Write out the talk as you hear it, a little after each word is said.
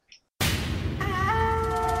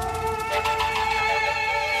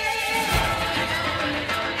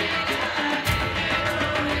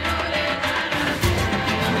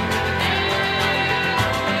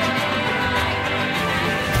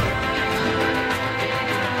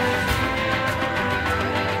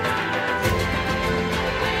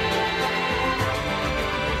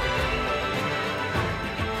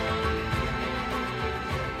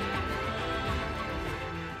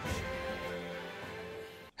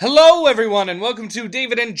Hello, everyone, and welcome to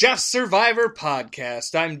David and Jeff's Survivor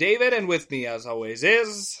podcast. I'm David, and with me, as always,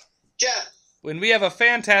 is Jeff. And we have a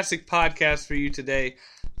fantastic podcast for you today.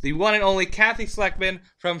 The one and only Kathy Schleckman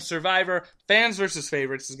from Survivor Fans vs.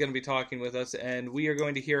 Favorites is going to be talking with us, and we are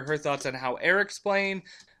going to hear her thoughts on how Eric's playing,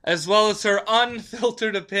 as well as her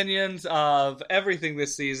unfiltered opinions of everything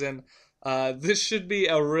this season. This should be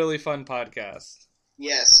a really fun podcast.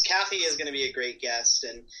 Yes, Kathy is going to be a great guest,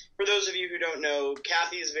 and for those of you who don't know,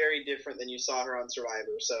 Kathy is very different than you saw her on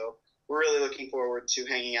Survivor, so we're really looking forward to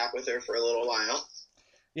hanging out with her for a little while.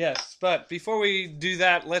 Yes, but before we do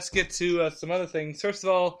that, let's get to some other things. First of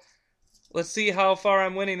all, let's see how far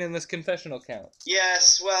I'm winning in this confessional count.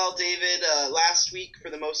 Yes, well, David, last week for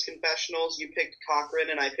the most confessionals, you picked Cochran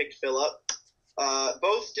and I picked Phillip.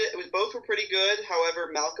 Both were pretty good, however,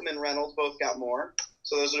 Malcolm and Reynolds both got more,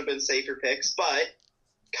 so those would have been safer picks, but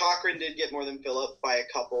Cochran did get more than Phillip by a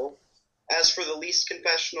couple. As for the least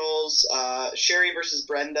confessionals, Sherry versus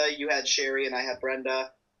Brenda, you had Sherry and I had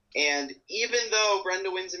Brenda. And even though Brenda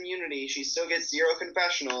wins immunity, she still gets 0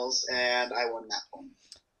 confessionals, and I won that one.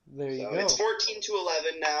 There you go. It's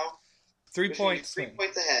 14-11 now. 3 points. 3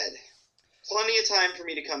 points ahead. Plenty of time for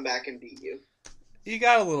me to come back and beat you. You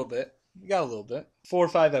got a little bit. 4 or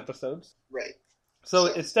 5 episodes. Right. So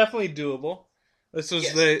it's definitely doable. This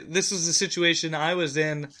was the situation I was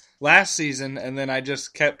in last season, and then I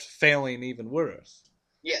just kept failing even worse.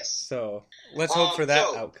 Yes. So let's hope for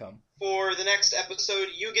that outcome. For the next episode,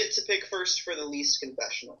 you get to pick first for the least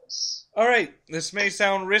confessionals. All right. This may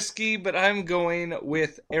sound risky, but I'm going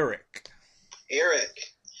with Eric. Eric.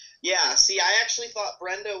 Yeah, see, I actually thought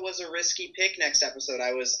Brenda was a risky pick next episode.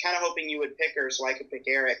 I was kind of hoping you would pick her so I could pick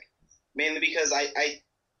Eric, mainly because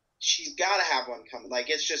she's got to have one coming. Like,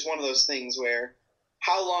 it's just one of those things where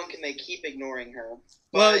how long can they keep ignoring her?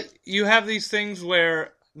 Well, you have these things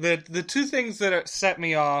where the two things that set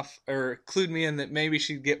me off or clued me in that maybe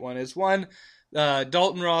she'd get one is one,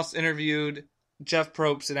 Dalton Ross interviewed Jeff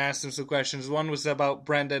Probst and asked him some questions. One was about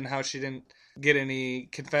Brenda and how she didn't get any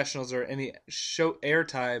confessionals or any show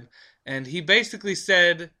airtime, and he basically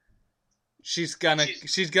said she's gonna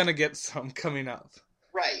get some coming up.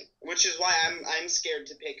 Right, which is why I'm scared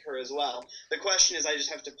to pick her as well. The question is, I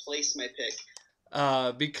just have to place my pick.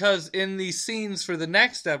 Because in the scenes for the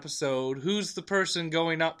next episode, who's the person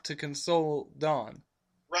going up to console Dawn?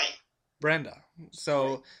 Right. Brenda.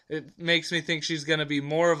 So It makes me think she's going to be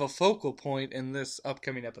more of a focal point in this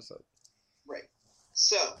upcoming episode. Right.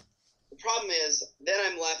 So, the problem is, then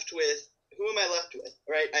I'm left with, who am I left with?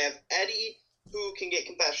 Right, I have Eddie, who can get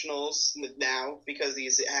confessionals now because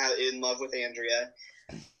he's in love with Andrea.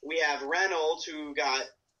 We have Reynolds, who got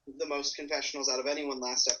the most confessionals out of anyone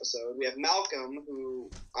last episode. We have Malcolm, who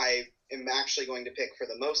I am actually going to pick for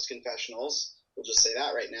the most confessionals. We'll just say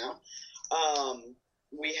that right now.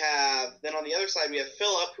 Then on the other side, we have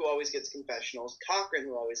Phillip, who always gets confessionals. Cochran,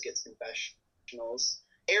 who always gets confessionals.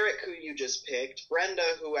 Eric, who you just picked. Brenda,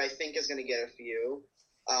 who I think is going to get a few.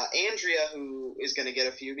 Andrea, who is going to get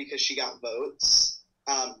a few because she got votes.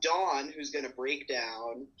 Dawn, who's going to break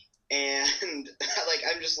down. And,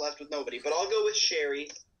 I'm just left with nobody. But I'll go with Sherry.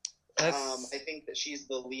 I think that she's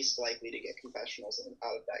the least likely to get confessionals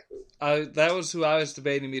out of that group. That was who I was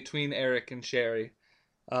debating between Eric and Sherry.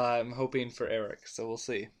 I'm hoping for Eric, so we'll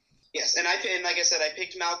see. Yes, and like I said, I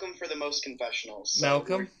picked Malcolm for the most confessionals. So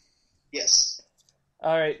Malcolm? Yes.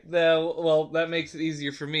 All right. Well, that makes it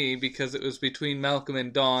easier for me because it was between Malcolm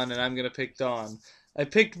and Dawn, and I'm going to pick Dawn. I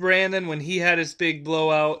picked Brandon when he had his big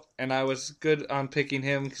blowout, and I was good on picking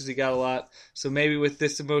him because he got a lot. So maybe with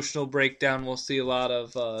this emotional breakdown, we'll see a lot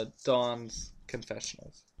of Dawn's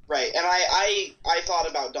confessionals. Right, and I thought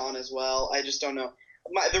about Dawn as well. I just don't know.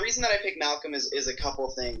 The reason that I picked Malcolm is a couple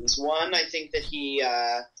things. One, I think that he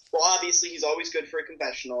obviously he's always good for a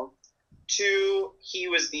confessional. Two, he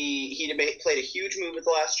played a huge move at the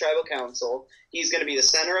last tribal council. He's going to be the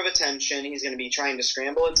center of attention. He's going to be trying to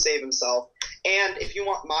scramble and save himself. And if you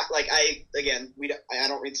want, I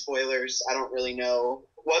don't read spoilers. I don't really know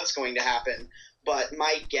what's going to happen. But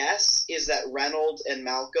my guess is that Reynolds and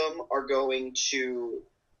Malcolm are going to,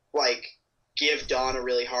 give Dawn a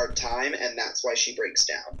really hard time, and that's why she breaks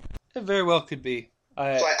down. It very well could be.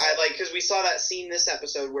 Because we saw that scene this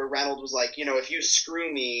episode where Reynolds was like, if you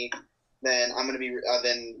screw me, then I'm going to be,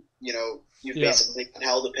 you've basically got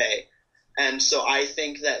hell to pay. And so I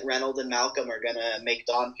think that Reynolds and Malcolm are going to make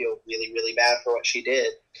Dawn feel really, really bad for what she did.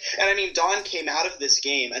 And I mean, Dawn came out of this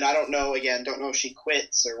game, and I don't know if she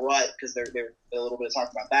quits or what, because there's a little bit of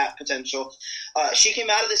talk about that potential. She came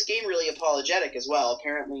out of this game really apologetic as well.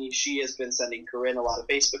 Apparently she has been sending Corinne a lot of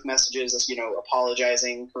Facebook messages,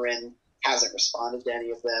 apologizing. Corinne hasn't responded to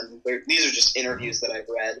any of them. These are just interviews that I've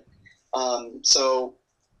read. So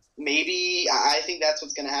maybe I think that's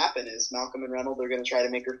what's going to happen is Malcolm and Reynolds are going to try to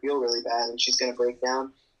make her feel really bad, and she's going to break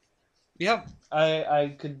down. Yeah,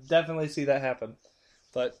 I could definitely see that happen.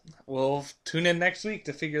 But we'll tune in next week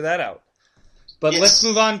to figure that out. But let's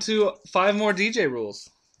move on to 5 more DJ rules.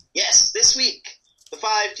 Yes, this week, the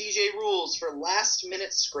 5 DJ rules for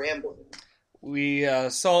last-minute scrambling. We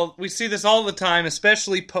see this all the time,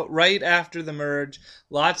 especially right after the merge.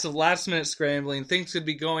 Lots of last-minute scrambling. Things could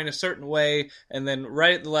be going a certain way, and then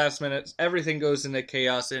right at the last minute, everything goes into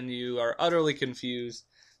chaos, and you are utterly confused,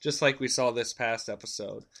 just like we saw this past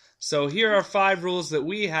episode. So here are 5 rules that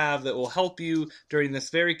we have that will help you during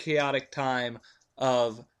this very chaotic time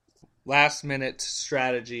of last-minute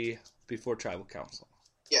strategy before Tribal Council.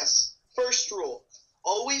 Yes. First rule.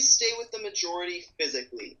 Always stay with the majority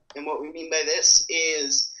physically. And what we mean by this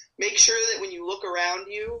is make sure that when you look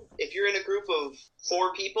around you, if you're in a group of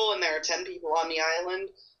 4 people and there are 10 people on the island,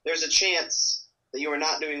 there's a chance that you are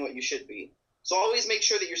not doing what you should be. So always make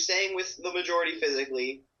sure that you're staying with the majority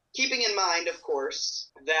physically, keeping in mind, of course,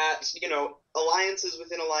 that, alliances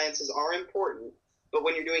within alliances are important, but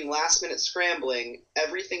when you're doing last-minute scrambling,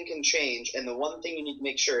 everything can change, and the one thing you need to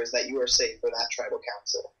make sure is that you are safe for that tribal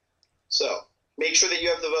council. So make sure that you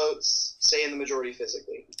have the votes, stay in the majority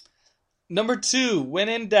physically. Number 2, when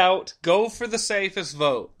in doubt, go for the safest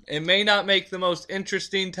vote. It may not make the most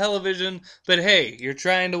interesting television, but hey, you're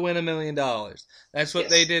trying to win $1 million. That's what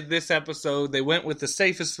they did this episode. They went with the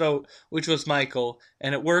safest vote, which was Michael,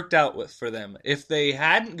 and it worked out for them. If they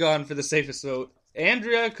hadn't gone for the safest vote,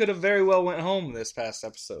 Andrea could have very well went home this past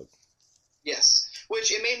episode. Yes,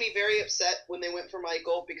 which it made me very upset when they went for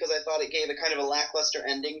Michael because I thought it gave a kind of a lackluster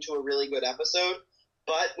ending to a really good episode.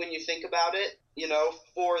 But when you think about it,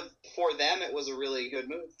 for them, it was a really good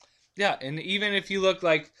move. Yeah, and even if you look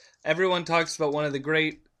like everyone talks about one of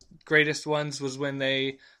the greatest ones was when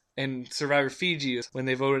they, in Survivor Fiji, when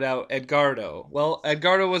they voted out Edgardo. Well,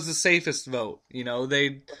 Edgardo was the safest vote.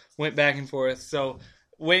 They went back and forth. So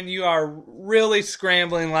when you are really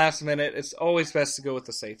scrambling last minute, it's always best to go with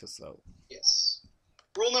the safest vote. Yes.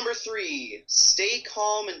 Rule number 3, stay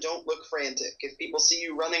calm and don't look frantic. If people see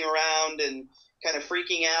you running around and kind of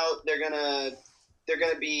freaking out, they're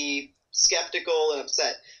gonna be skeptical and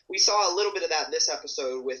upset. We saw a little bit of that this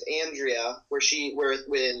episode with Andrea,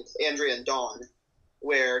 with Andrea and Dawn,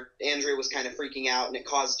 where Andrea was kind of freaking out and it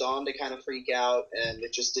caused Dawn to kind of freak out, and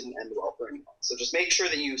it just didn't end well for anyone. So just make sure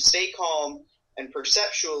that you stay calm and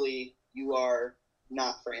perceptually you are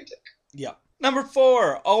not frantic. Yeah. Number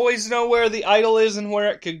 4, always know where the idol is and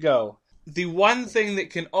where it could go. The one thing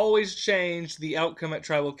that can always change the outcome at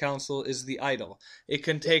Tribal Council is the idol. It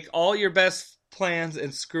can take all your best plans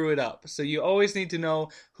and screw it up. So you always need to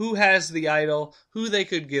know who has the idol, who they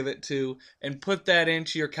could give it to, and put that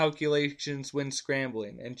into your calculations when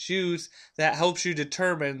scrambling. And choose that helps you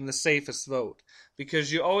determine the safest vote.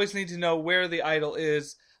 Because you always need to know where the idol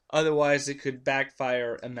is, otherwise it could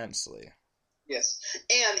backfire immensely. Yes,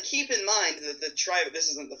 and keep in mind that the tribe, this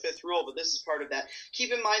isn't the 5th rule, but this is part of that,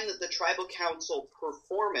 keep in mind that the Tribal Council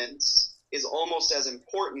performance is almost as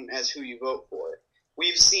important as who you vote for.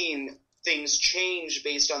 We've seen things change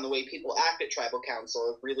based on the way people act at Tribal Council.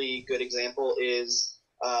 A really good example is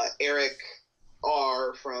Eric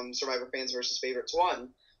R. from Survivor Fans vs. Favorites 1,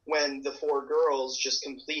 when the 4 girls just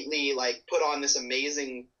completely put on this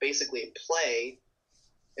amazing, basically, play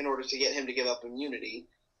in order to get him to give up immunity.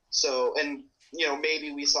 So, and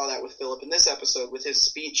maybe we saw that with Philip in this episode with his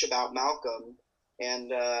speech about Malcolm. And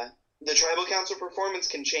the Tribal Council performance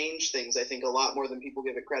can change things, I think, a lot more than people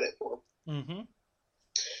give it credit for. Mm-hmm.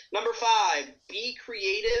 Number 5, be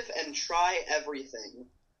creative and try everything.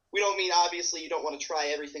 We don't mean, obviously, you don't want to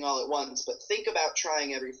try everything all at once, but think about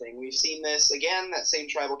trying everything. We've seen this, again, that same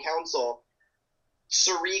Tribal Council.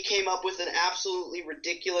 Cirie came up with an absolutely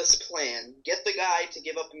ridiculous plan. Get the guy to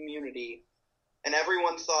give up immunity. And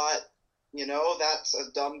everyone thought, that's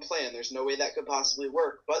a dumb plan. There's no way that could possibly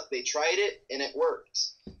work. But they tried it, and it worked.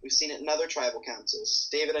 We've seen it in other tribal councils.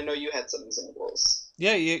 David, I know you had some examples.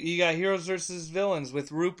 Yeah, you got heroes versus villains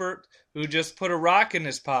with Rupert, who just put a rock in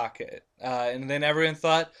his pocket. And then everyone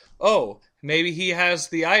thought, oh, maybe he has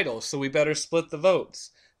the idol, so we better split the votes.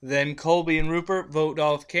 Then Colby and Rupert vote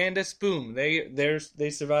off Candace. Boom, they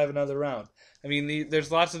survive another round. I mean,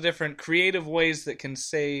 there's lots of different creative ways that can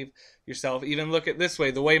save yourself. Even look at this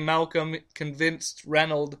way: the way Malcolm convinced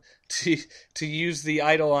Reynolds to use the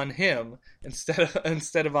idol on him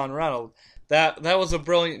instead of on Reynolds. That was a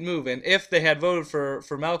brilliant move. And if they had voted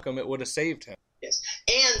for Malcolm, it would have saved him. Yes,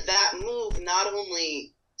 and that move not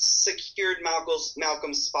only secured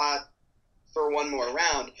Malcolm's spot for one more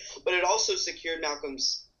round, but it also secured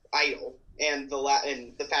Malcolm's idol and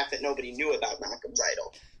the fact that nobody knew about Malcolm's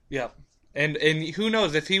idol. Yeah. And who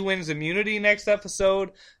knows, if he wins immunity next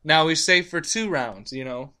episode, now he's safe for 2 rounds, you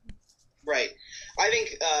know? Right. I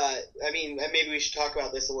think, maybe we should talk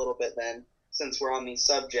about this a little bit then, since we're on these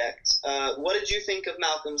subjects. What did you think of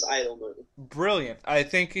Malcolm's idol move? Brilliant. I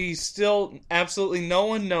think he's still, absolutely no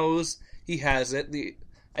one knows he has it.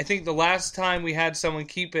 I think the last time we had someone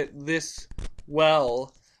keep it this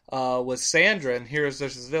well was Sandra in Heroes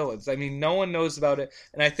vs. Villains. I mean, no one knows about it,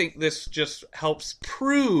 and I think this just helps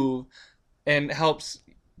prove and helps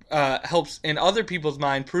in other people's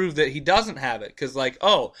mind prove that he doesn't have it, because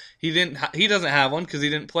he doesn't have one because he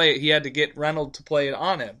didn't play it. He had to get Reynolds to play it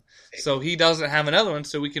on him, so he doesn't have another one,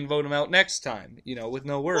 so we can vote him out next time, with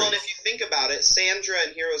no worries. Well, and if you think about it, Sandra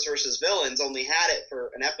in Heroes vs. Villains only had it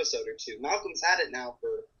for an episode or 2. Malcolm's had it now for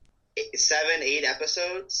 7-8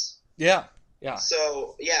 episodes. Yeah.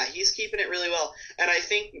 So yeah, he's keeping it really well, and I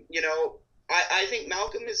think I think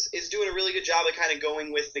Malcolm is doing a really good job of kind of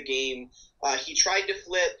going with the game. He tried to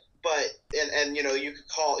flip, but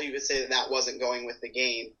you could say that wasn't going with the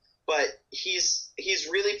game, but he's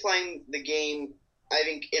really playing the game, I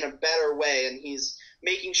think, in a better way, and he's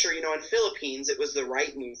making sure, in Philippines it was the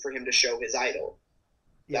right move for him to show his idol.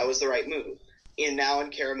 That was the right move. In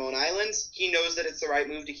Caramon Islands, he knows that it's the right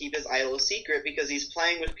move to keep his idol a secret because he's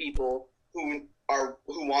playing with people who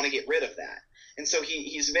want to get rid of that. And so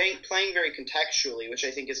he's playing very contextually, which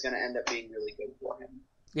I think is going to end up being really good for him.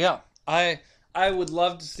 Yeah, I would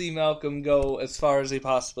love to see Malcolm go as far as he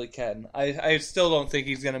possibly can. I still don't think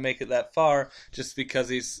he's going to make it that far, just because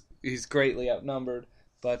he's greatly outnumbered.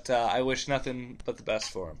 But I wish nothing but the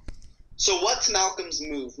best for him. So what's Malcolm's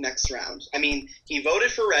move next round? I mean, he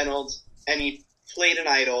voted for Reynolds, and he played an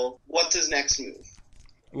idol. What's his next move?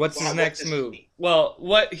 What's his next move? Well,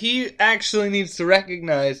 what he actually needs to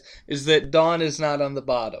recognize is that Dawn is not on the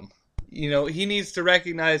bottom. He needs to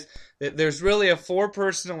recognize that there's really a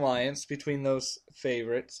 4-person alliance between those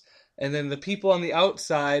favorites, and then the people on the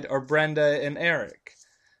outside are Brenda and Eric.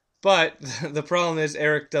 But the problem is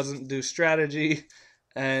Eric doesn't do strategy,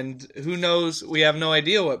 and who knows, we have no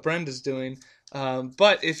idea what Brenda's doing.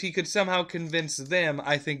 But if he could somehow convince them,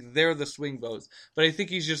 I think they're the swing votes. But I think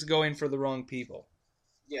he's just going for the wrong people.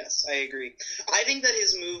 Yes, I agree. I think that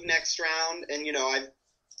his move next round, and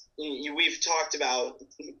we've talked about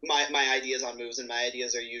my ideas on moves, and my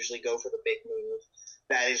ideas are usually go for the big move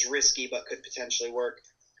that is risky but could potentially work.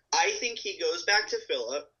 I think he goes back to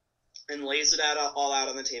Philip and lays it all out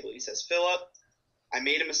on the table. He says, Philip, I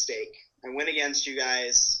made a mistake. I went against you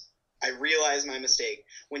guys. I realized my mistake.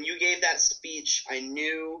 When you gave that speech, I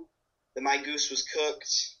knew that my goose was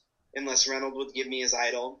cooked unless Reynolds would give me his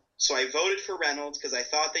idol. So I voted for Reynolds because I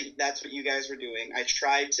thought that that's what you guys were doing. I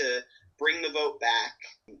tried to bring the vote back.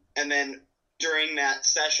 And then during that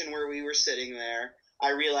session where we were sitting there,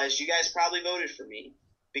 I realized you guys probably voted for me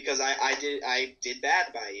because I did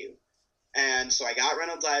bad by you. And so I got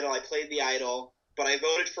Reynolds' idol. I played the idol. But I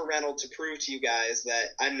voted for Reynolds to prove to you guys that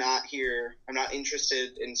I'm not here. I'm not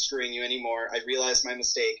interested in screwing you anymore. I realized my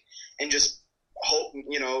mistake. And just hope,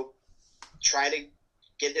 try to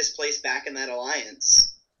get this place back in that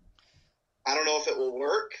alliance. I don't know if it will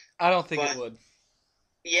work. I don't think it would.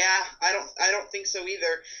 Yeah, I don't think so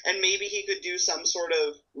either. And maybe he could do some sort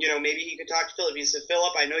of, maybe he could talk to Philip. He said,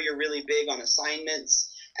 Philip, I know you're really big on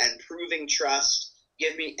assignments and proving trust.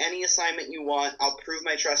 Give me any assignment you want. I'll prove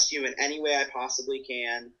my trust to you in any way I possibly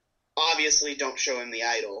can. Obviously, don't show him the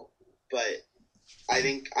idol, but I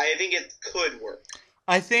think it could work.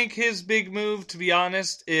 I think his big move, to be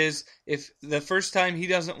honest, is if the first time he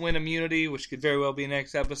doesn't win immunity, which could very well be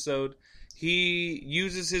next episode, he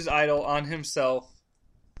uses his idol on himself.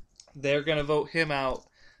 They're going to vote him out,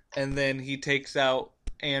 and then he takes out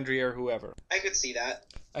Andrea or whoever. I could see that.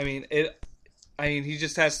 I mean, he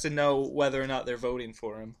just has to know whether or not they're voting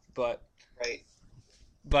for him. But right.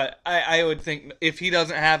 But I would think if he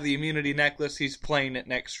doesn't have the immunity necklace, he's playing it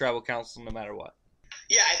next Tribal Council no matter what.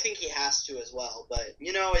 Yeah, I think he has to as well. But,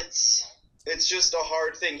 it's just a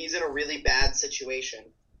hard thing. He's in a really bad situation.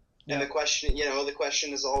 Yeah. And the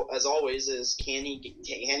question is, as always, is can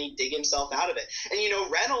he dig himself out of it?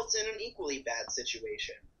 And, Reynolds in an equally bad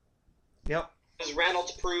situation. Yep. Has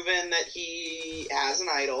Reynolds proven that he has an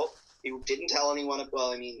idol? He didn't tell anyone.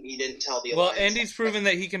 Well, he didn't tell the alliance. Well, and he's proven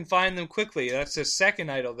that he can find them quickly. That's his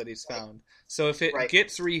second idol that he's found. Right. So if it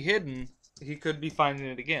gets rehidden, he could be finding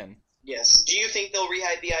it again. Yes. Do you think they'll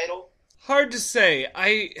rehide the idol? Hard to say.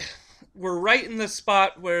 We're right in the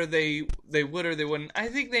spot where they would or they wouldn't. I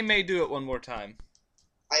think they may do it one more time.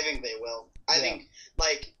 I think they will. I think,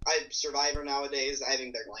 Survivor nowadays, I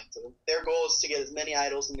think they're going to. Their goal is to get as many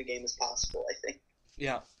idols in the game as possible, I think.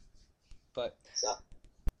 Yeah. But So.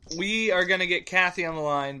 We are going to get Kathy on the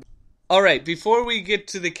line. All right, before we get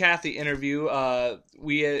to the Kathy interview,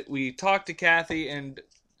 we talked to Kathy, and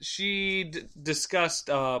she discussed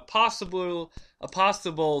a possible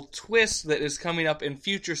twist that is coming up in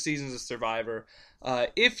future seasons of Survivor.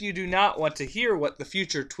 If you do not want to hear what the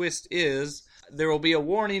future twist is, there will be a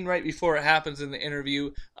warning right before it happens in the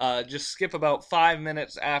interview. Just skip about 5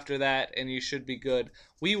 minutes after that, and you should be good.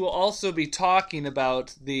 We will also be talking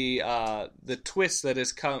about the twist that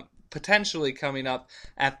is potentially coming up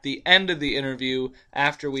at the end of the interview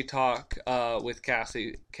after we talk with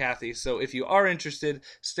Kathy. So if you are interested,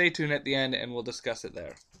 stay tuned at the end, and we'll discuss it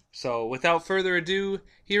there. So without further ado,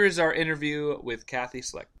 here is our interview with Kathy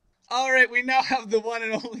Sleckman. All right, we now have the one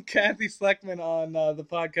and only Kathy Sleckman on the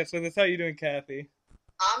podcast with us. How you doing, Kathy?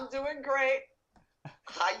 I'm doing great.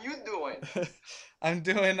 How you doing? I'm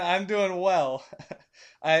doing well.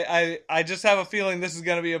 I just have a feeling this is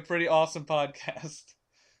going to be a pretty awesome podcast.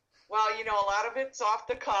 Well, a lot of it's off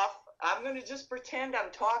the cuff. I'm going to just pretend I'm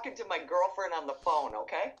talking to my girlfriend on the phone,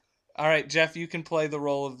 okay? All right, Jeff, you can play the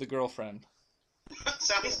role of the girlfriend.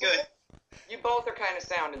 Sounds good. You both are kind of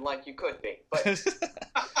sounding like you could be, but there's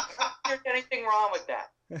anything wrong with that.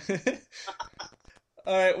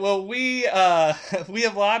 All right, well, we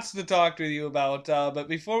have lots to talk to you about, but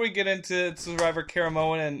before we get into Survivor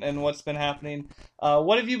Caramoan and what's been happening,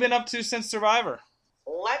 what have you been up to since Survivor?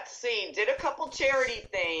 Let's see. Did a couple charity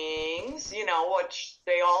things, which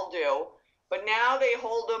they all do. But now they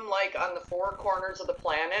hold them, on the four corners of the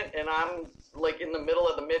planet, and I'm, in the middle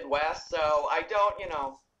of the Midwest. So I don't,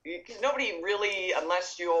 because nobody really,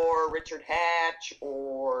 unless you're Richard Hatch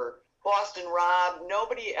or Boston Rob,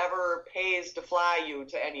 nobody ever pays to fly you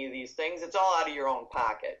to any of these things. It's all out of your own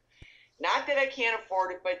pocket. Not that I can't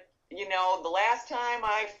afford it, but the last time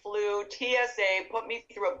I flew, TSA put me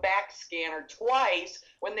through a back scanner twice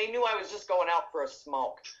when they knew I was just going out for a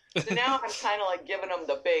smoke. So now I'm kind of giving them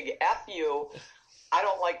the big F you. I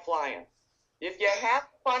don't like flying. If you have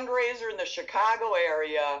a fundraiser in the Chicago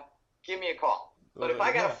area, give me a call. But if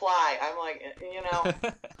I got to fly, I'm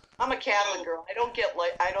I'm a Catholic girl. I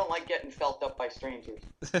don't like getting felt up by strangers.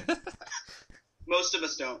 Most of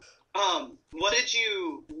us don't. What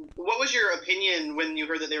was your opinion when you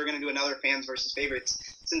heard that they were going to do another fans versus favorites,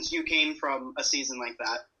 since you came from a season like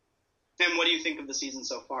that? And what do you think of the season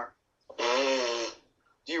so far?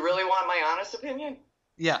 Do you really want my honest opinion?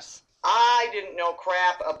 Yes. I didn't know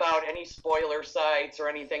crap about any spoiler sites or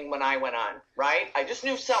anything when I went on, right? I just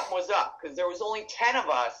knew something was up because there was only 10 of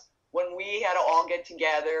us when we had to all get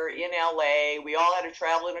together in LA. We all had to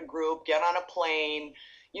travel in a group, get on a plane.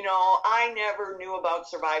 I never knew about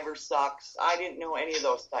Survivor Sucks. I didn't know any of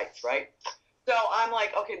those sites, right? So I'm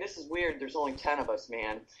like, okay, this is weird. There's only 10 of us,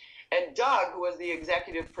 man. And Doug, who was the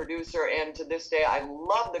executive producer, and to this day, I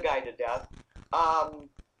love the guy to death.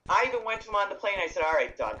 I even went to him on the plane. I said, all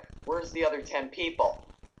right, Doug, where's the other 10 people?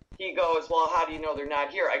 He goes, well, how do you know they're not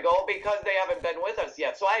here? I go, because they haven't been with us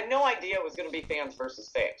yet. So I had no idea it was going to be fans versus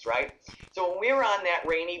faves, right? So when we were on that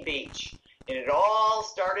rainy beach, and it all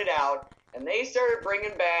started out, and they started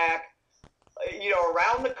bringing back,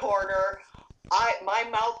 around the corner, my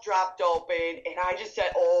mouth dropped open, and I just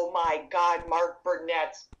said, oh, my God, Mark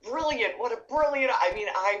Burnett's brilliant. What a brilliant,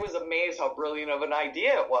 I was amazed how brilliant of an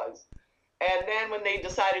idea it was. And then when they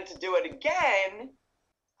decided to do it again,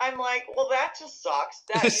 I'm like, well, that just sucks.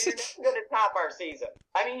 You're not going to top our season.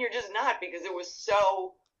 You're just not, because it was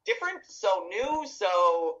so different, so new,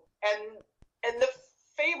 and the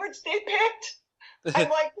favorites they picked, I'm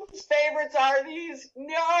like, whose favorites are these?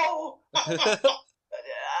 No!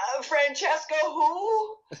 Francesco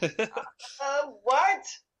who? What?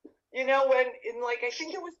 When I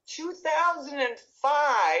think it was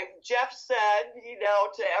 2005, Jeff said,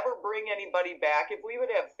 to ever bring anybody back, if we would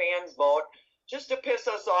have fans vote, just to piss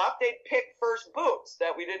us off, they'd pick first boots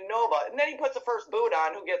that we didn't know about. And then he puts a first boot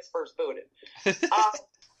on. Who gets first booted?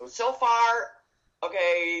 So far,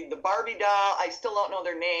 okay, the Barbie doll, I still don't know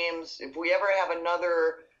their names. If we ever have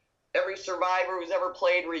every Survivor who's ever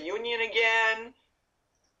played reunion again,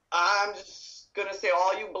 I'm just going to say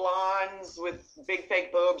all you blondes with big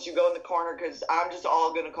fake boobs, you go in the corner, because I'm just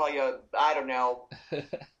all going to call you, I don't know,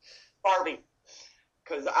 Barbie.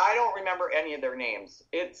 Because I don't remember any of their names.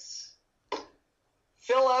 It's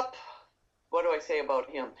Philip. What do I say about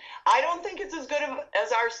him? I don't think it's as good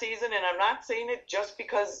as our season, and I'm not saying it just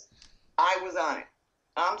because I was on it.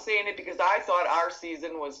 I'm saying it because I thought our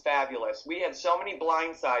season was fabulous. We had so many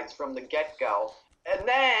blindsides from the get-go. And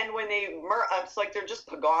then when it's like they're just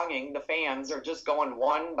pagonging. The fans are just going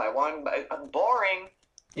one by one. Boring.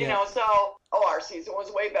 You know, so, our season was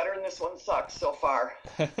way better and this one sucks so far.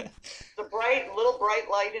 The little bright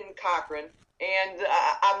light in Cochran. And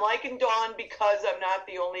I'm liking Dawn because I'm not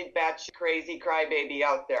the only batshit crazy crybaby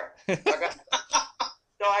out there. Okay?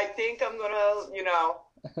 So I think I'm going to,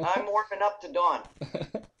 I'm warming up to Dawn.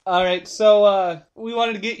 All right, so we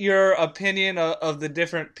wanted to get your opinion of the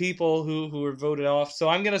different people who were voted off. So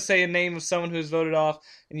I'm going to say a name of someone who's voted off,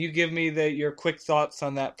 and you give me your quick thoughts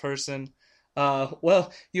on that person.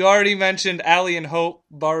 Well, you already mentioned Allie and Hope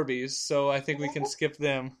Barbies, so I think we can skip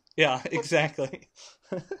them. Yeah, exactly.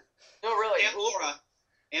 No, really.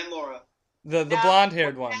 And Laura. The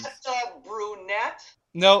blonde-haired ones. That's a brunette.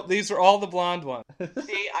 No, these are all the blonde ones.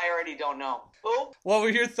 See, I already don't know. Who? What were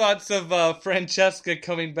your thoughts of Francesca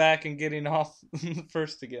coming back and getting off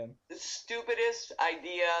first again? The stupidest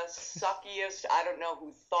idea, suckiest. I don't know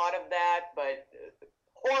who thought of that, but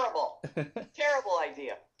horrible. Terrible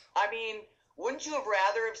idea. I mean, wouldn't you have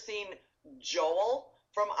rather have seen Joel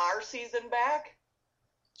from our season back?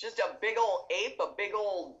 Just a big old ape, a big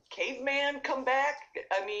old caveman come back?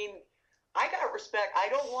 I mean, I got respect. I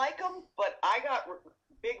don't like him, but I got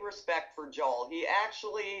big respect for Joel. He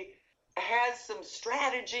actually has some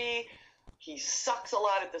strategy. He sucks a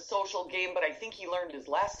lot at the social game, but I think he learned his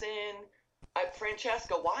lesson.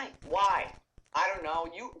 Francesca, why? I don't know.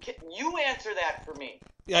 You answer that for me.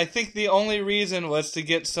 Yeah, I think the only reason was to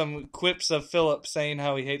get some quips of Philip saying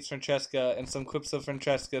how he hates Francesca and some quips of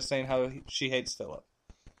Francesca saying how she hates Philip.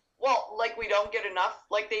 Well, like we don't get enough.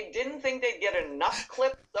 Like they didn't think they'd get enough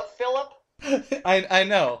clips of Philip. I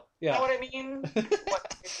know. Yeah. You know what I mean?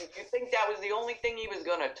 What, you think that was the only thing he was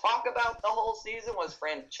going to talk about the whole season was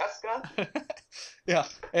Francesca? Yeah,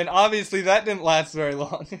 and obviously that didn't last very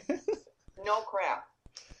long. No crap.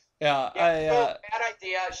 Yeah, bad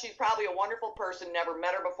idea. She's probably a wonderful person. Never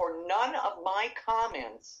met her before. None of my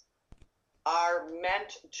comments are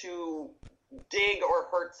meant to dig or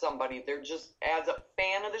hurt somebody. They're just, as a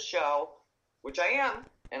fan of the show, which I am,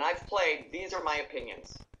 and I've played, these are my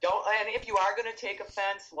opinions. And if you are going to take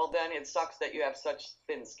offense, well then it sucks that you have such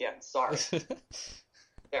thin skin. Sorry.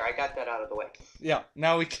 There, I got that out of the way. Yeah,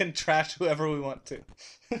 now we can trash whoever we want to.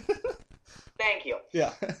 Thank you.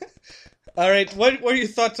 Yeah. All right, what are your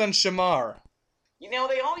thoughts on Shamar? You know,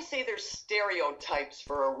 they always say there's stereotypes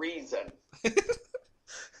for a reason.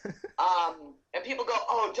 And people go,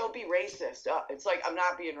 oh, don't be racist. It's like, I'm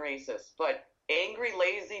not being racist. But angry,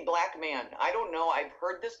 lazy black man. I don't know. I've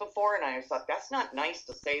heard this before, and I thought, that's not nice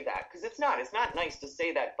to say that. Because it's not. It's not nice to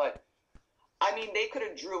say that. But, I mean, they could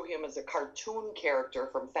have drew him as a cartoon character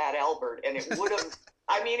from Fat Albert, and it would have,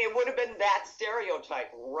 it would have been that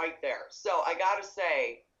stereotype right there. So I got to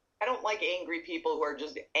say, I don't like angry people who are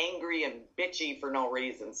just angry and bitchy for no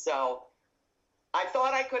reason. So I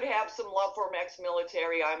thought I could have some love for him,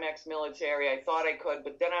 ex-military. I'm ex-military. I thought I could.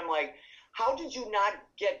 But then I'm like, how did you not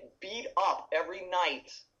get beat up every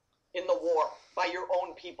night in the war by your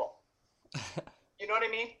own people? You know what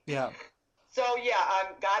I mean? Yeah. So, yeah,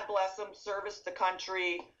 God bless him. Service to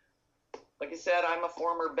country. Like I said, I'm a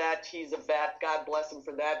former vet. He's a vet. God bless him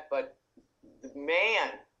for that. But, man,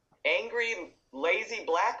 angry, lazy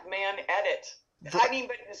black man edit. I mean,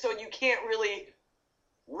 but so you can't really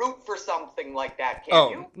root for something like that, can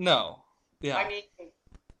you? Oh, no. Yeah. I mean,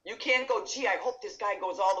 you can't go, gee, I hope this guy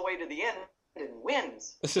goes all the way to the end and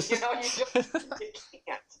wins. You know, you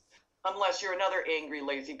can't. Unless you're another angry,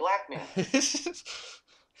 lazy black man.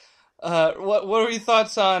 What were your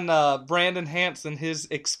thoughts on Brandon Hanson, his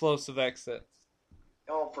explosive exit?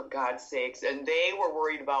 Oh, for God's sakes. And they were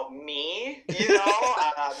worried about me, you know?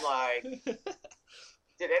 And I'm like,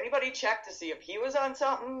 did anybody check to see if he was on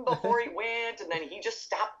something before he went? And then he just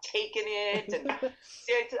stopped taking it. And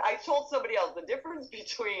see, I told somebody else, the difference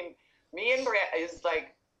between me and Brad is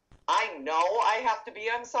like, I know I have to be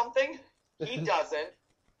on something. He doesn't.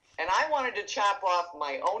 And I wanted to chop off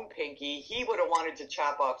my own pinky. He would have wanted to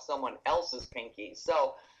chop off someone else's pinky.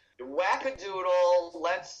 So, wackadoodle,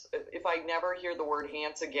 if I never hear the word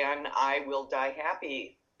Hans again, I will die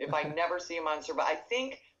happy. If I never see him on Survivor, I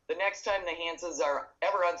think the next time the Hanses are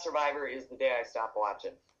ever on Survivor is the day I stop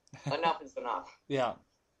watching. Enough is enough. Yeah.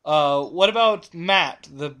 What about Matt,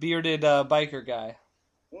 the bearded biker guy?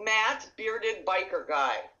 Matt, bearded biker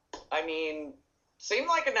guy. I mean, seemed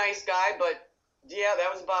like a nice guy, but yeah, that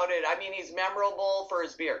was about it. I mean, he's memorable for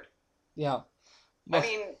his beard. Yeah. I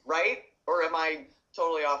mean, right? Or am I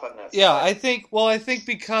totally off on this? Yeah, I think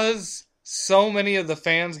because so many of the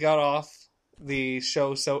fans got off the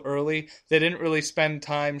show so early, they didn't really spend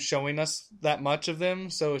time showing us that much of them,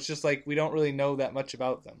 so it's just like we don't really know that much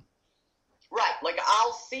about them. Right. Like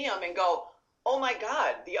else see him and go, oh my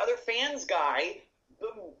God, the other fans guy, the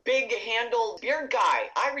big-handled beard guy,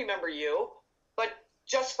 I remember you, but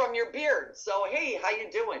just from your beard. So, hey, how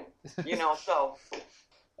you doing? So...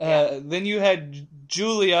 Yeah. Then you had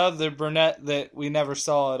Julia, the brunette that we never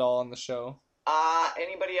saw at all on the show.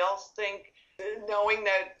 Anybody else think, knowing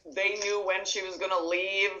that they knew when she was going to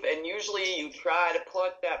leave, and usually you try to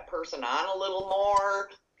put that person on a little more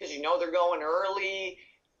because you know they're going early,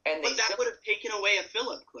 and but that would have taken away a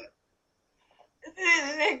Philip clip.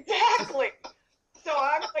 Exactly. So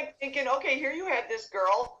I'm like thinking, okay, here you had this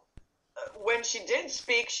girl. When she did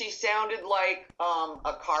speak, she sounded like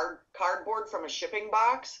a cardboard from a shipping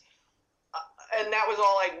box, and that was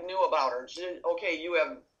all I knew about her. Okay, you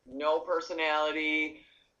have no personality,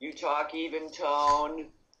 you talk even tone,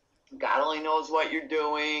 God only knows what you're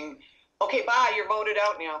doing. Okay, bye, you're voted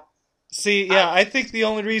out now. See, yeah, I think the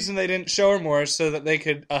only reason they didn't show her more is so that they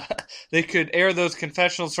could air those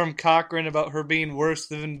confessionals from Cochran about her being worse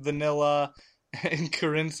than Vanilla. And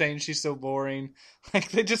Corinne saying she's so boring. Like,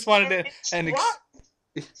 they just wanted to...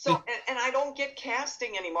 So, and I don't get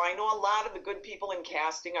casting anymore. I know a lot of the good people in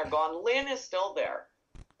casting are gone. Lynn is still there.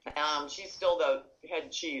 She's still the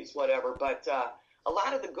head cheese, whatever. But a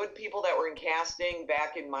lot of the good people that were in casting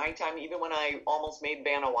back in my time, even when I almost made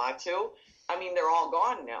Vanuatu, I mean, they're all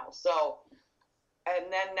gone now. So, and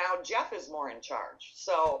then now Jeff is more in charge.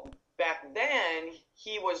 So, back then,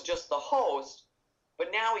 he was just the host.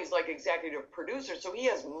 But now he's like executive producer, so he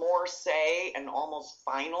has more say and almost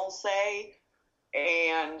final say.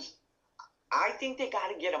 And I think they got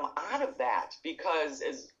to get him out of that because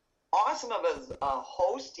as awesome of a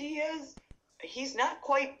host he is, he's not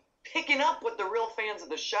quite picking up what the real fans of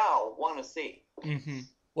the show want to see. Mm-hmm.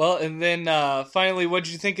 Well, and then finally, what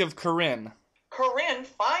did you think of Corinne? Corinne,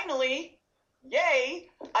 finally, yay!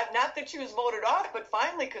 Not that she was voted off, but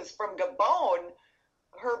finally, because from Gabon,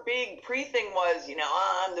 her big pre-thing was,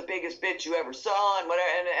 I'm the biggest bitch you ever saw, and whatever.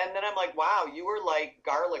 And then I'm like, wow, you were like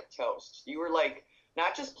garlic toast. You were like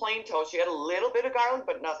not just plain toast. You had a little bit of garlic,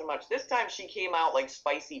 but nothing much. This time she came out like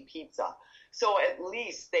spicy pizza. So at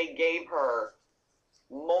least they gave her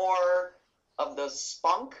more of the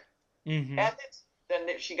spunk mm-hmm. at it than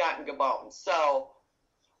that she got in Gabon. So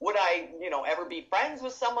would I, ever be friends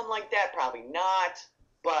with someone like that? Probably not.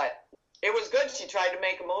 But it was good. She tried to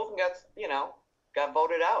make a move and got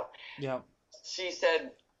voted out. Yeah. She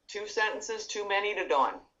said 2 sentences too many to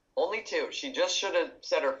Dawn. Only 2. She just should have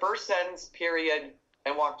said her first sentence, period,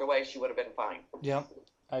 and walked away. She would have been fine. Yeah,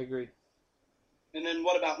 I agree. And then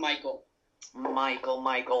what about Michael?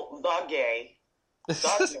 Michael, the gay.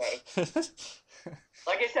 The gay.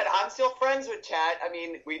 Like I said, I'm still friends with Chet. I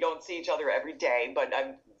mean, we don't see each other every day, but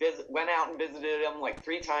I went out and visited him like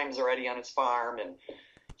 3 times already on his farm, and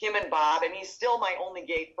him and Bob, and he's still my only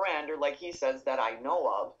gay friend, or like he says, that I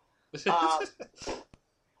know of.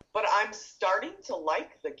 But I'm starting to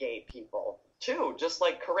like the gay people, too, just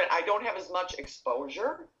like Corinne. I don't have as much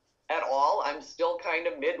exposure at all. I'm still kind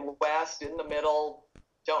of Midwest, in the middle,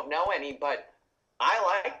 don't know any, but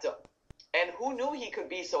I liked him. And who knew he could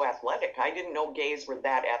be so athletic? I didn't know gays were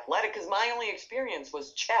that athletic, because my only experience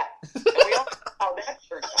was Chet. And we all know how that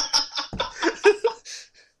turned out.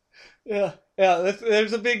 Yeah.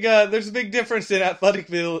 There's a big difference in athletic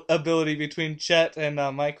ability between Chet and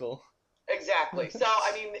Michael. Exactly. So,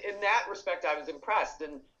 I mean, in that respect, I was impressed.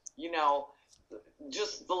 And,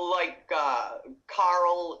 just like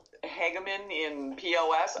Carl Hageman in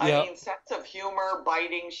POS, I mean, sense of humor,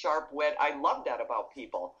 biting, sharp wit. I love that about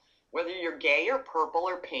people. Whether you're gay or purple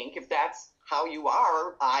or pink, if that's how you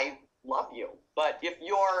are, I love you. But if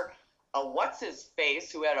you're a what's-his-face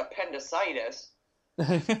who had appendicitis,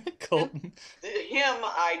 Colton. him,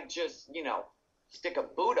 I just, stick a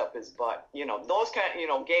boot up his butt. Those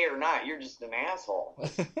kind, gay or not, you're just an asshole.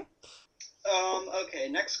 Okay,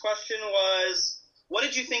 next question was, what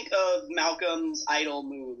did you think of Malcolm's idol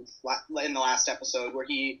move in the last episode where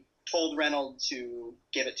he told Reynolds to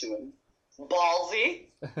give it to him? Ballsy.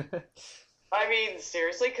 I mean,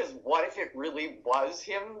 seriously, because what if it really was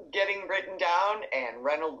him getting written down and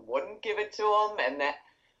Reynolds wouldn't give it to him? And that,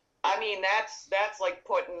 I mean, that's like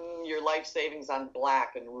putting your life savings on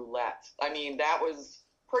black and roulette. I mean, that was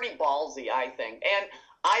pretty ballsy, I think. And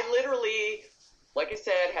I literally, like I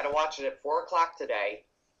said, had to watch it at 4 o'clock today,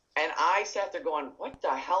 and I sat there going, what the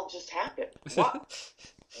hell just happened?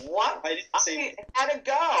 What? I had to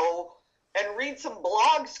go and read some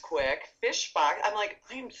blogs quick, Fishbox. I'm like,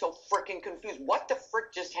 I am so freaking confused. What the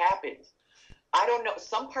frick just happened? I don't know.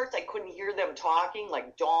 Some parts I couldn't hear them talking,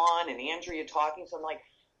 like Dawn and Andrea talking, so I'm like,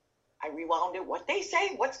 I rewound it. What they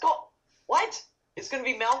say? What? It's going to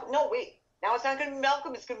be Malcolm? No, wait. Now it's not going to be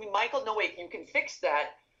Malcolm, it's going to be Michael. No, wait, you can fix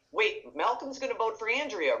that. Wait, Malcolm's going to vote for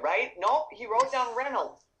Andrea, right? Nope, he wrote down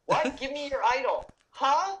Reynolds. What? Give me your idol.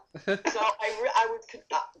 Huh? So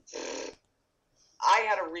I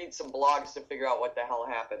had to read some blogs to figure out what the hell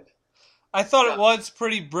happened. I thought it was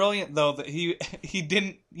pretty brilliant, though, that he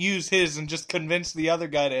didn't use his and just convinced the other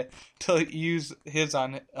guy to use his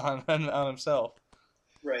on himself.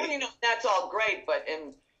 Right. Well, that's all great, but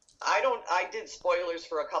I did spoilers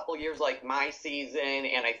for a couple years, like my season,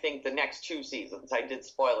 and I think the next 2 seasons I did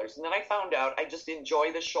spoilers. And then I found out I just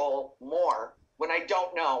enjoy the show more when I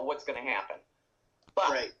don't know what's going to happen.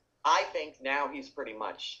 But right. I think now he's pretty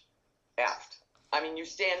much effed. I mean, you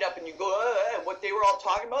stand up and you go, what they were all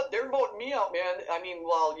talking about, they're voting me out, man. I mean,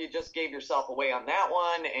 well, you just gave yourself away on that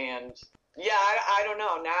one. And, yeah, I don't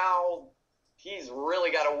know. Now he's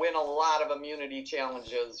really got to win a lot of immunity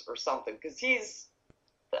challenges or something. Because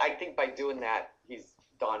I think by doing that, he's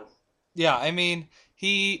done. Yeah, I mean,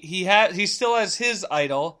 he still has his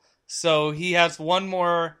idol, so he has one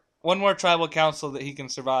more tribal council that he can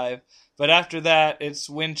survive. But after that, it's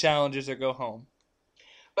win challenges or go home.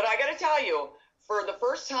 But I got to tell you, for the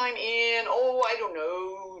first time in, I don't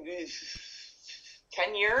know,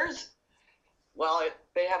 10 years? Well,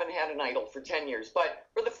 they haven't had an idol for 10 years. But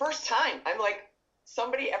for the first time, I'm like,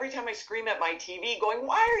 every time I scream at my TV going,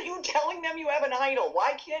 why are you telling them you have an idol?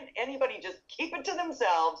 Why can't anybody just keep it to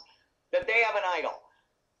themselves that they have an idol?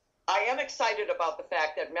 I am excited about the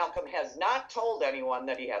fact that Malcolm has not told anyone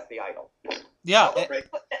that he has the idol. Yeah.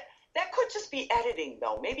 That could just be editing,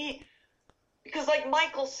 though. Maybe, because like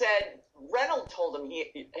Michael said, Reynolds told him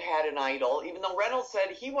he had an idol, even though Reynolds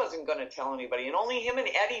said he wasn't going to tell anybody, and only him and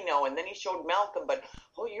Eddie know, and then he showed Malcolm, but,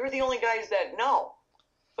 you're the only guys that know.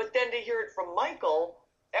 But then to hear it from Michael,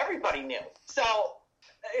 everybody knew. So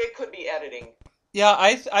it could be editing. Yeah,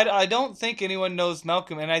 I don't think anyone knows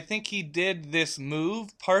Malcolm, and I think he did this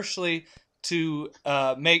move partially to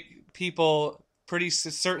make people pretty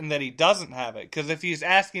certain that he doesn't have it. Because if he's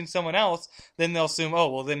asking someone else, then they'll assume,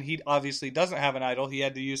 then he obviously doesn't have an idol. He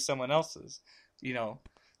had to use someone else's,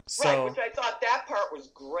 So, right, which I thought that part was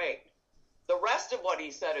great. The rest of what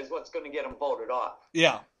he said is what's going to get him voted off.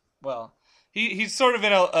 Yeah, well, he's sort of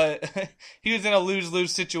in he was in a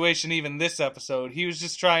lose-lose situation even this episode. He was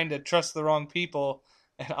just trying to trust the wrong people,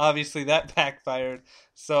 and obviously that backfired.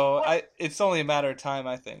 So it's only a matter of time,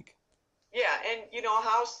 I think. Yeah, and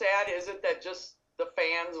how sad is it that just the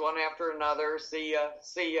fans, one after another, see ya.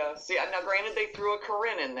 Now, granted, they threw a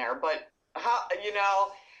Corinne in there, but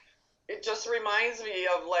it just reminds me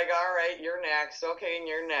of like, all right, you're next, okay, and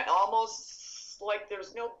you're next. Almost like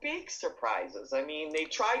there's no big surprises. I mean, they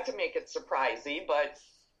tried to make it surprisey, but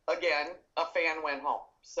again, a fan went home.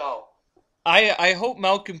 So I hope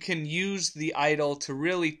Malcolm can use the idol to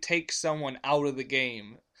really take someone out of the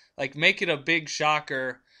game, like make it a big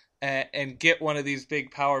shocker and get one of these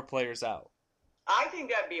big power players out. I think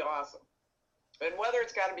that'd be awesome. And whether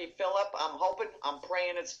it's got to be Philip, I'm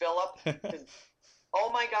praying it's Philip. Oh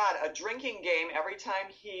my God, a drinking game every time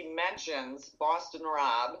he mentions Boston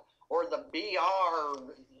Rob or the BR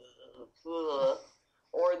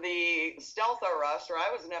or the Stealth Arrest or I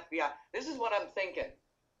was an FBI. This is what I'm thinking.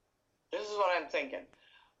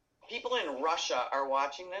 People in Russia are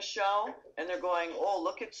watching this show, and they're going,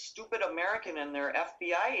 look at stupid American and their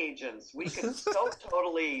FBI agents. We could so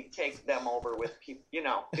totally take them over with people,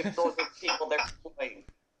 if those are people they're playing.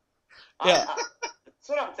 Yeah. That's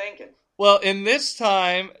what I'm thinking. Well, in this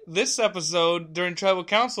episode, during Tribal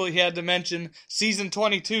Council, he had to mention Season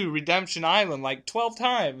 22, Redemption Island, like 12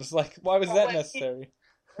 times. Like, why was that necessary?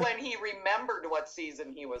 When he remembered what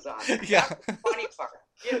season he was on. Yeah. That's the funny part.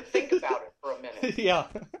 You had to think about it for a minute. Yeah.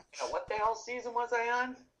 What the hell season was I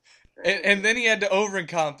on? And then he had to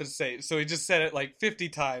overcompensate, so he just said it like 50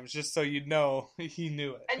 times, just so you'd know he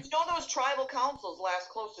knew it. And those tribal councils last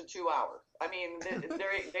close to 2 hours. I mean,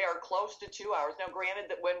 they are close to 2 hours. Now, granted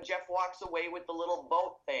that when Jeff walks away with the little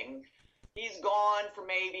boat thing, he's gone for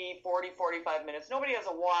maybe 40, 45 minutes. Nobody has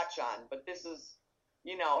a watch on, but this is,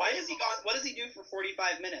 Why is he gone? What does he do for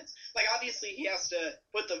 45 minutes? Like, obviously, he has to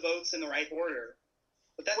put the votes in the right order,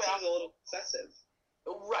 but that seems a little excessive.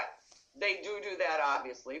 Right. They do that,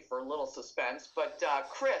 obviously, for a little suspense. But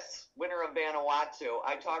Chris, winner of Vanuatu,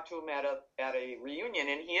 I talked to him at a reunion,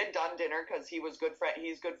 and he had done dinner because he's good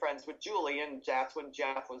friends with Julie, and that's when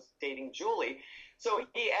Jeff was dating Julie. So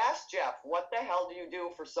he asked Jeff, what the hell do you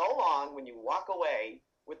do for so long when you walk away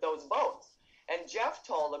with those votes? And Jeff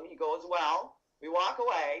told him, he goes, well, we walk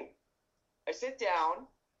away, I sit down,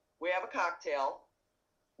 we have a cocktail,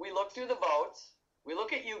 we look through the votes, we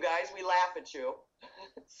look at you guys, we laugh at you,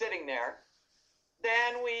 sitting there.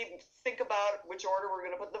 Then we think about which order we're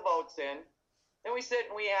going to put the votes in. Then we sit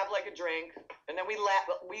and we have like a drink, and then we laugh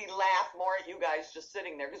more at you guys just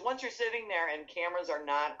sitting there. Because once you're sitting there and cameras are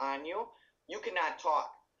not on you, you cannot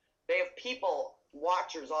talk. They have people,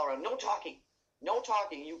 watchers all around. No talking. No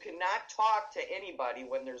talking. You cannot talk to anybody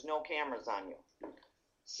when there's no cameras on you.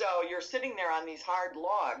 So you're sitting there on these hard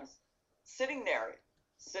logs, sitting there,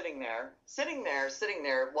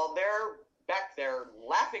 while they're back there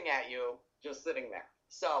laughing at you, just sitting there.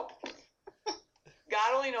 So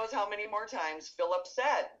God only knows how many more times Philip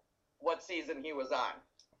said what season he was on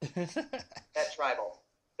at Tribal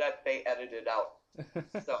that they edited out.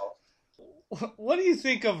 So, what do you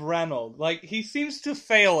think of Reynolds? Like, he seems to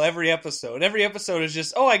fail every episode. Every episode is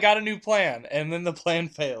just, oh, I got a new plan, and then the plan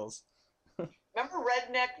fails. Remember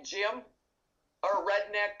Redneck Jim? Or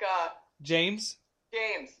Redneck James?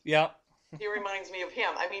 James. Yeah. He reminds me of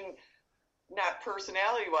him. I mean, not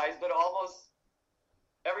personality-wise, but almost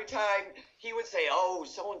every time he would say, oh,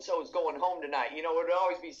 so-and-so is going home tonight, it would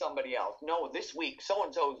always be somebody else. No, this week,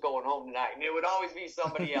 so-and-so is going home tonight, and it would always be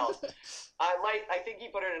somebody else. I think he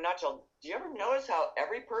put it in a nutshell. Do you ever notice how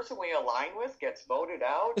every person we align with gets voted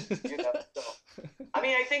out? So, I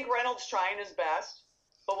mean, I think Reynolds trying his best,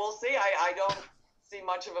 but we'll see. I don't see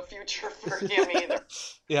much of a future for him either.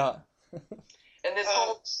 Yeah. And this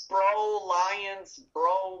whole bromance,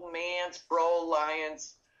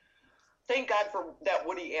 thank God for that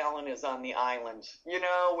Woody Allen is on the island,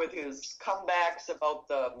 with his comebacks about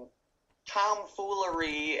the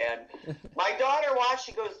tomfoolery. And my daughter watched,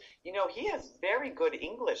 she goes, he has very good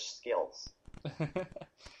English skills.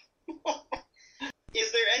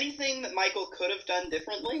 Is there anything that Michael could have done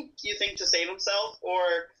differently, do you think, to save himself? Or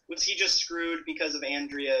was he just screwed because of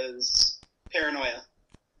Andrea's paranoia?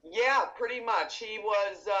 Yeah, pretty much. He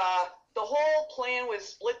was, the whole plan was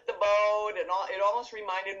split the boat, and it almost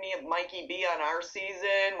reminded me of Mikey B on our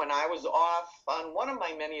season when I was off on one of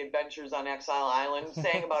my many adventures on Exile Island,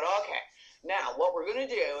 saying about, okay, now what we're going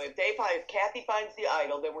to do, if Kathy finds the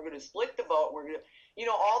idol, then we're going to split the boat. We're going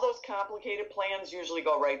to, all those complicated plans usually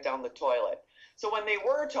go right down the toilet. So when they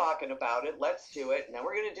were talking about it, let's do it, and then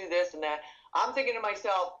we're going to do this and that, I'm thinking to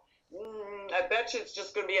myself, I bet you it's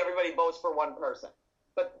just going to be everybody votes for one person.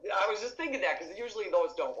 But I was just thinking that because usually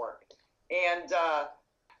those don't work. And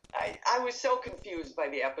I was so confused by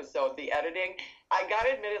the episode, the editing. I got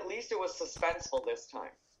to admit, at least it was suspenseful this time.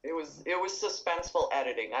 It was suspenseful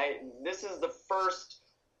editing. This is the first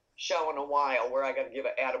show in a while where I got to give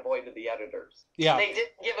an attaboy to the editors. Yeah. They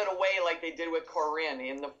didn't give it away like they did with Corinne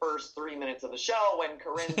in the first 3 minutes of the show when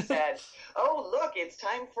Corinne said, oh, look, it's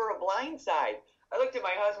time for a blind side. I looked at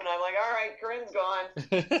my husband, I'm like, all right, Corinne's gone.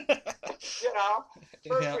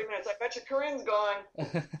 First 3 minutes, I bet you Corinne's gone.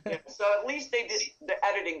 So at least the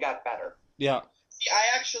editing got better. Yeah. See,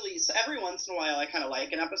 I actually, every once in a while, I kind of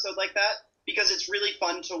like an episode like that, because it's really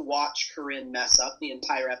fun to watch Corinne mess up the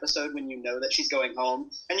entire episode when you know that she's going home,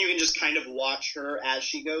 and you can just kind of watch her as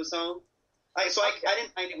she goes home. I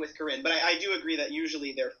didn't mind it with Corinne, but I do agree that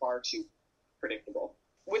usually they're far too predictable.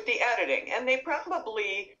 With the editing, and they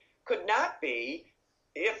probably could not be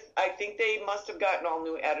I think they must have gotten all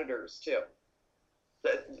new editors too.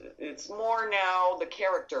 It's more now the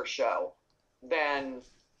character show than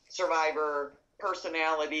Survivor,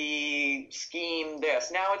 personality, scheme,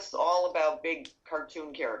 this. Now it's all about big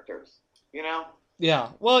cartoon characters, Yeah.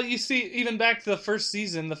 Well, you see, even back to the first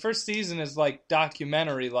season is like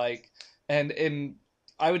documentary, and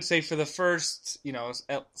I would say for the first,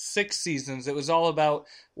 6 seasons, it was all about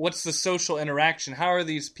what's the social interaction. How are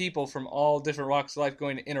these people from all different walks of life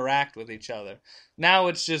going to interact with each other? Now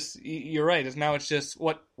it's just, you're right, now it's just,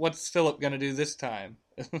 what's Philip going to do this time?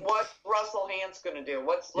 What's Russell Hantz going to do?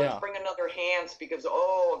 Let's bring another Hantz because,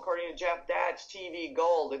 according to Jeff, that's TV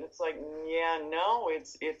gold. And it's like, no,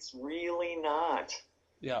 it's really not.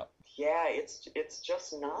 Yeah. Yeah, it's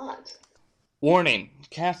just not. Warning,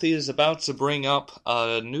 Kathy is about to bring up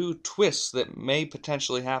a new twist that may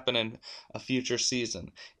potentially happen in a future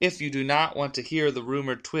season. If you do not want to hear the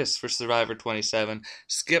rumored twist for Survivor 27,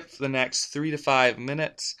 skip the next 3 to 5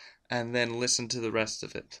 minutes and then listen to the rest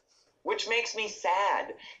of it. Which makes me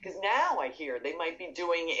sad, because now I hear they might be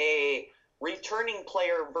doing a returning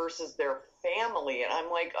player versus their family, and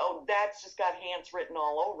I'm like, that's just got Hantz written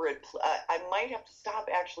all over it. I might have to stop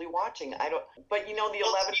actually watching. But the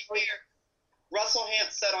 11th... Russell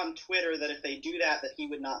Hantz said on Twitter that if they do that he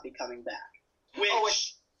would not be coming back.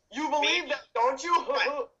 Which you believe that, don't you?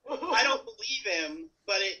 I don't believe him,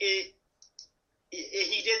 but he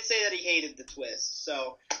did say that he hated the twist.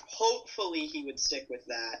 So hopefully he would stick with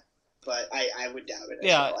that, but I would doubt it.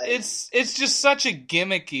 Yeah, it's just such a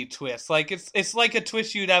gimmicky twist. Like it's like a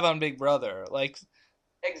twist you'd have on Big Brother. Like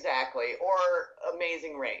Exactly. Or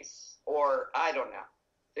Amazing Race. Or, I don't know.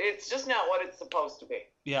 It's just not what it's supposed to be.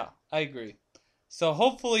 Yeah, I agree. So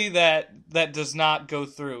hopefully that does not go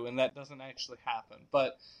through and that doesn't actually happen.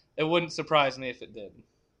 But it wouldn't surprise me if it did.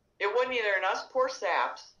 It wouldn't either. And us poor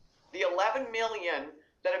saps, the 11 million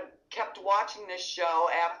that have kept watching this show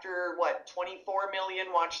after, 24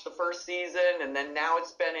 million watched the first season, and then now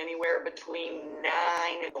it's been anywhere between 9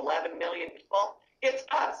 and 11 million people. It's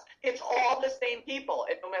us. It's all the same people.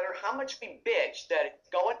 And no matter how much we bitch that it's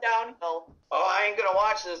going downhill, I ain't going to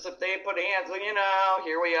watch this if they put hands. Well,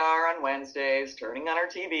 here we are on Wednesdays, turning on our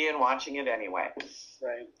TV and watching it anyway.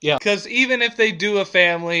 Right. Yeah, because even if they do a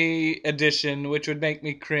family edition, which would make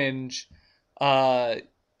me cringe,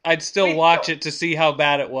 I'd still watch it to see how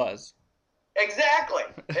bad it was. Exactly,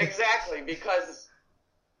 because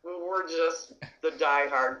we're just the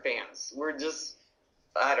diehard fans. We're just,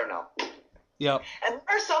 I don't know. Yep. And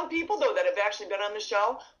there are some people, though, that have actually been on the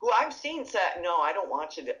show who I've seen say, no, I don't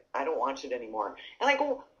watch it anymore. And I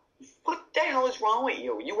go, what the hell is wrong with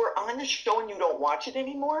you? You were on the show and you don't watch it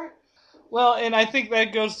anymore? Well, and I think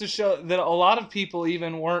that goes to show that a lot of people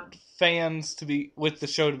even weren't fans with the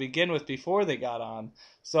show to begin with before they got on.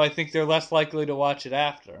 So I think they're less likely to watch it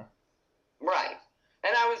after. Right.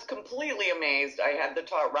 And I was completely amazed. I had the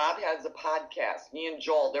talk. Rob has a podcast. Me and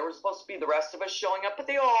Joel. There were supposed to be the rest of us showing up, but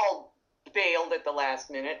they all bailed at the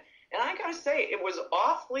last minute. And I gotta say, it was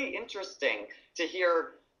awfully interesting to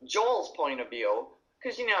hear Joel's point of view.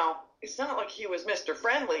 Because, it's not like he was Mr.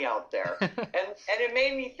 Friendly out there. and it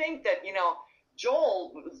made me think that,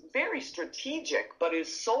 Joel was very strategic, but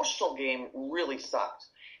his social game really sucked.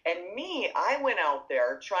 And me, I went out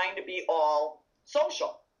there trying to be all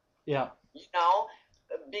social. Yeah.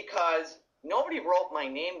 Because nobody wrote my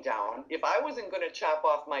name down. If I wasn't going to chop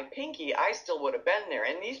off my pinky, I still would have been there.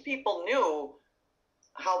 And these people knew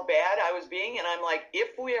how bad I was being. And I'm like,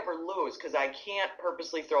 if we ever lose, because I can't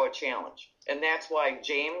purposely throw a challenge. And that's why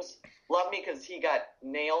James loved me, because he got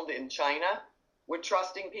nailed in China with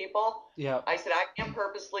trusting people. Yeah. I said, I can't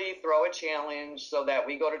purposely throw a challenge so that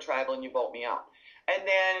we go to tribal and you vote me out. And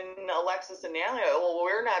then Alexis and Natalie, well,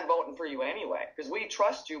 we're not voting for you anyway, because we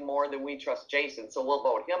trust you more than we trust Jason, so we'll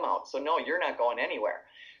vote him out. So, no, you're not going anywhere.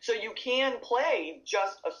 So you can play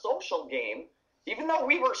just a social game, even though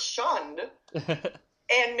we were shunned,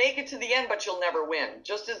 and make it to the end, but you'll never win.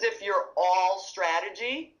 Just as if you're all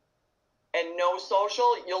strategy and no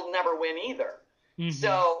social, you'll never win either. Mm-hmm.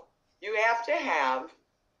 So you have to have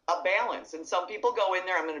a balance. And some people go in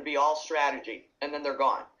there, I'm going to be all strategy, and then they're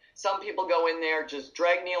gone. Some people go in there, just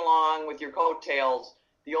drag me along with your coattails.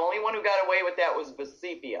 The only one who got away with that was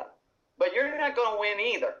Vesipia. But you're not going to win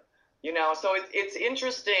either. So it's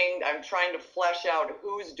interesting. I'm trying to flesh out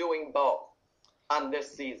who's doing both on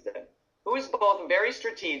this season. Who's both very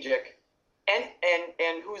strategic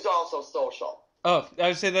and who's also social. Oh, I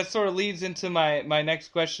would say that sort of leads into my next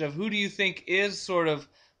question of who do you think is sort of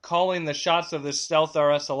calling the shots of this Stealth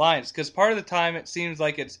RS Alliance? Because part of the time it seems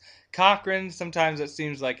like it's Cochran, sometimes it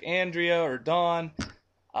seems like Andrea or Dawn.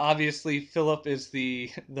 Obviously, Philip is the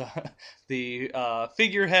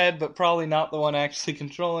figurehead, but probably not the one actually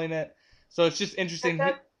controlling it. So it's just interesting.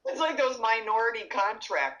 It's like those minority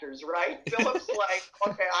contractors, right? Philip's like,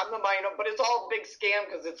 okay, I'm the minor, but it's all a big scam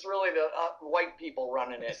because it's really the white people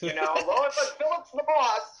running it, Well, but Philip's the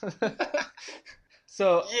boss.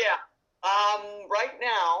 So yeah, right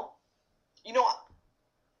now,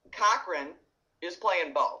 Cochran is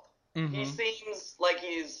playing both. Mm-hmm. He seems like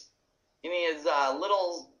he's in his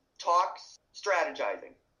little talks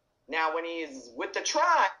strategizing. Now, when he's with the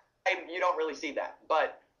tribe, you don't really see that.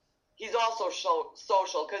 But he's also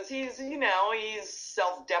social because he's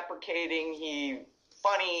self-deprecating. He's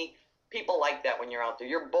funny. People like that when you're out there.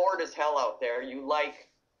 You're bored as hell out there. You like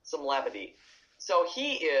some levity. So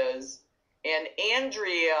he is. And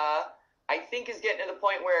Andrea, I think, is getting to the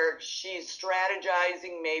point where she's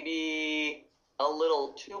strategizing maybe a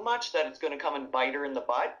little too much, that it's going to come and bite her in the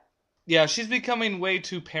butt. Yeah, she's becoming way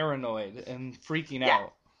too paranoid and freaking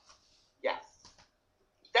out. Yes.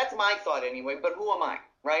 That's my thought anyway, but who am I,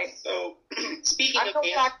 right? So, speaking I'm no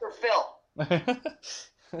Dr.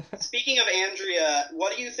 Phil. Speaking of Andrea,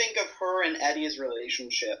 what do you think of her and Eddie's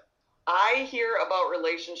relationship? I hear about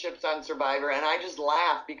relationships on Survivor, and I just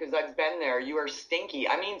laugh because I've been there. You are stinky.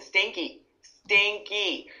 I mean stinky.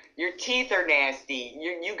 Stinky. Your teeth are nasty.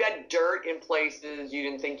 You got dirt in places you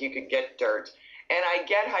didn't think you could get dirt. And I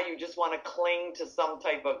get how you just want to cling to some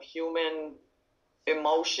type of human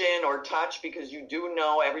emotion or touch because you do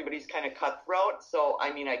know everybody's kind of cutthroat. So,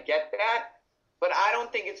 I mean, I get that. But I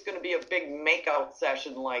don't think it's going to be a big makeout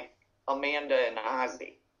session like Amanda and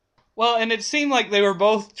Ozzy. Well, and it seemed like they were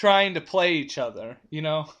both trying to play each other, you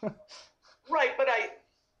know? Right, but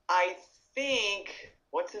I think,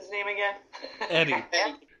 what's his name again? Eddie.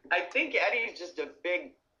 I think Eddie's just a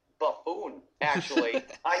big buffoon, actually.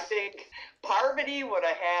 I think Parvati would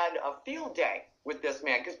have had a field day with this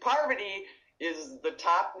man, because Parvati is the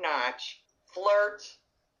top-notch flirt,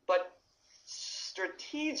 but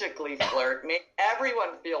strategically flirt, make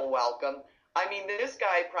everyone feel welcome. I mean, this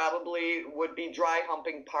guy probably would be dry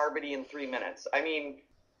humping Parvati in 3 minutes. I mean...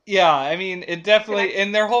 Yeah, I mean, it definitely,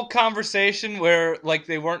 in their whole conversation where, like,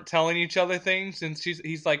 they weren't telling each other things, and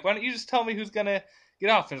he's like, why don't you just tell me who's gonna get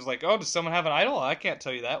off? And it's like, oh, does someone have an idol? I can't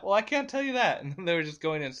tell you that. Well, I can't tell you that. And they were just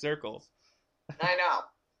going in circles. I know.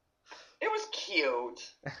 It was cute.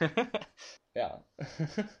 Yeah.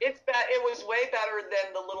 It was way better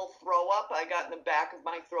than the little throw up I got in the back of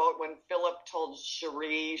my throat when Philip told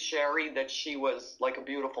Sherry that she was like a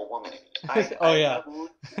beautiful woman. I had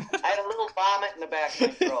a little vomit in the back of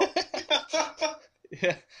my throat.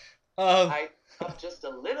 Yeah. I felt just a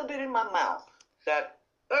little bit in my mouth.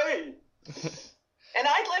 Hey! And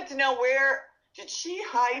I'd like to know, where did she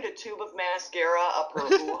hide a tube of mascara up her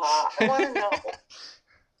hoo-ha? I want to know.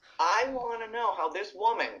 I want to know how this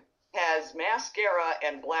woman has mascara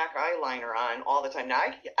and black eyeliner on all the time. Now,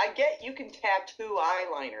 I get you can tattoo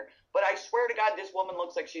eyeliner, but I swear to God, this woman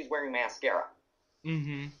looks like she's wearing mascara.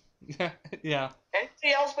 Mm-hmm. Yeah.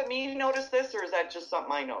 Anybody else but me notice this, or is that just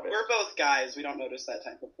something I noticed? We're both guys. We don't notice that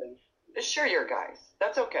type of thing. Sure, you're guys.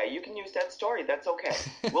 That's okay. You can use that story. That's okay.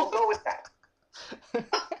 We'll go with that.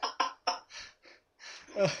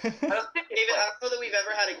 David, I don't know that we've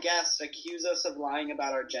ever had a guest accuse us of lying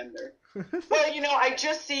about our gender. Well, I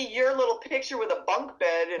just see your little picture with a bunk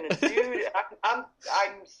bed and a dude. I'm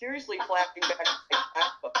seriously flashing back.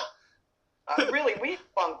 Really, we have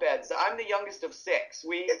bunk beds. I'm the youngest of 6.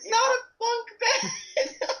 It's not a bunk bed.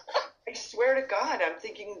 I swear to God, I'm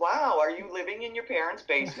thinking, wow, are you living in your parents'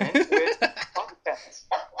 basement with bunk beds?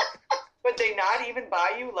 Would they not even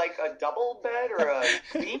buy you like a double bed or a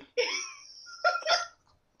queen?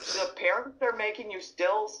 The parents are making you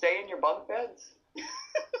still stay in your bunk beds?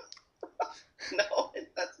 No,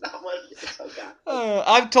 that's not what it is. Oh, God.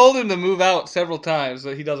 I've told him to move out several times,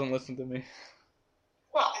 but he doesn't listen to me.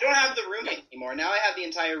 Well, I don't have the roommate anymore. Now I have the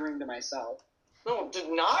entire room to myself. Oh,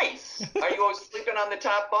 nice. Are you always sleeping on the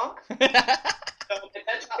top bunk? No, the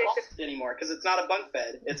bed's not lofted anymore because it's not a bunk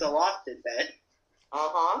bed. It's a lofted bed.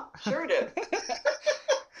 Uh-huh. Sure it is.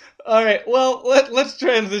 All right, well, let's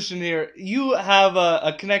transition here. You have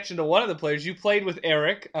a connection to one of the players. You played with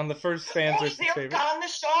Eric on the first Fans vs. Is Eric on the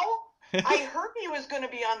show? I heard he was going to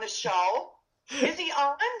be on the show. Is he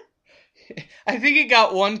on? I think he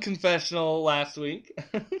got one confessional last week.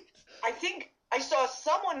 I think I saw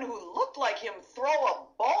someone who looked like him throw a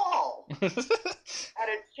ball at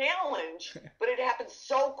a challenge, but it happened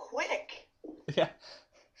so quick. Yeah.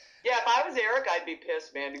 Yeah, if I was Eric, I'd be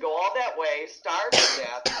pissed, man, to go all that way, starve to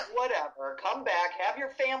death, whatever, come back, have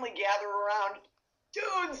your family gather around.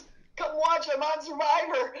 Dudes, come watch, I'm on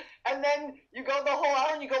Survivor. And then you go the whole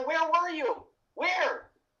hour and you go, where were you?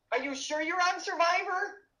 Where? Are you sure you're on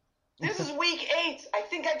Survivor? This is week 8. I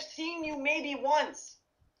think I've seen you maybe once.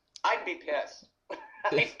 I'd be pissed.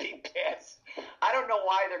 I'd be pissed. I don't know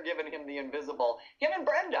why they're giving him the invisible. Him and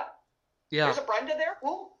Brenda. Yeah. There's a Brenda there?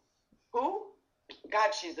 Who?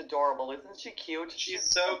 God, she's adorable. Isn't she cute? She's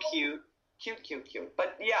so cute. Cute.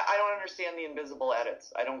 But yeah, I don't understand the invisible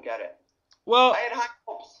edits. I don't get it. Well, I had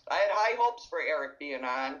high hopes for Eric being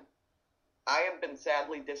on. I have been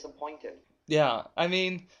sadly disappointed. Yeah, I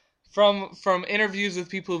mean, from interviews with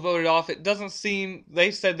people who voted off, it doesn't seem,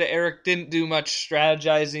 they said that Eric didn't do much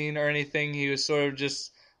strategizing or anything. He was sort of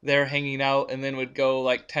just there hanging out and then would go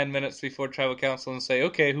like 10 minutes before tribal council and say,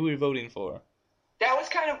 okay, who are you voting for? That was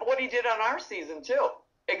kind of what he did on our season, too.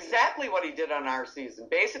 Exactly what he did on our season.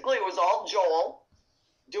 Basically, it was all Joel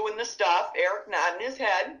doing the stuff, Eric nodding his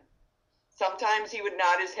head. Sometimes he would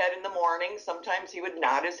nod his head in the morning. Sometimes he would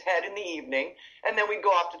nod his head in the evening. And then we'd go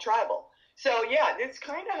off to tribal. So, yeah, it's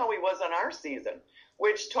kind of how he was on our season.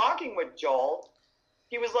 Which, talking with Joel,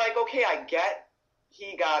 he was like, okay, I get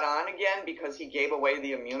he got on again because he gave away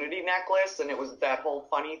the immunity necklace, and it was that whole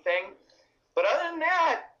funny thing. But other than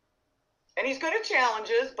that, and he's good at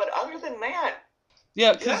challenges, but other than that,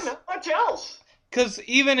 yeah, not much else. Because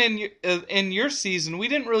even in your season, we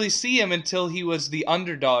didn't really see him until he was the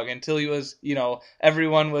underdog, until he was,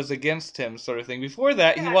 everyone was against him sort of thing. Before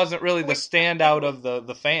that, he wasn't really the standout of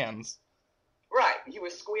the fans. Right. He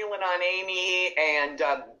was squealing on Amy and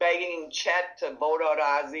begging Chet to vote out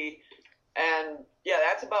Ozzy. And, yeah,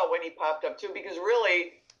 that's about when he popped up, too, because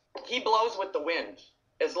really, he blows with the wind.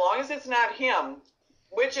 As long as it's not him,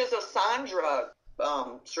 which is a Sandra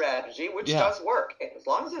strategy, which Yeah. does work. As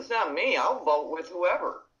long as it's not me, I'll vote with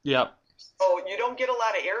whoever. Yep. So you don't get a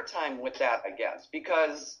lot of airtime with that, I guess,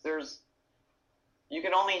 because you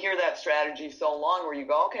can only hear that strategy so long where you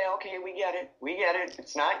go, okay, we get it,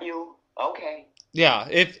 it's not you, okay. Yeah,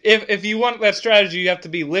 if you want that strategy, you have to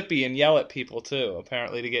be lippy and yell at people too,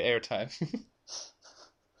 apparently, to get airtime.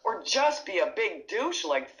 Or just be a big douche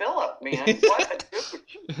like Philip, man. What a douche.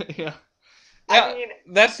 Yeah. I mean,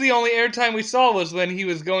 that's the only airtime we saw was when he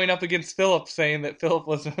was going up against Philip, saying that Philip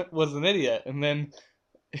was an idiot, and then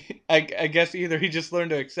I guess either he just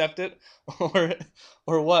learned to accept it,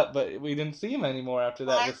 or what. But we didn't see him anymore after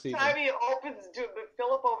that this season. Time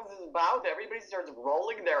Philip opens his mouth, everybody starts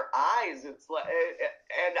rolling their eyes. It's like,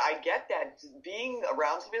 and I get that. Being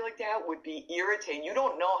around somebody like that would be irritating. You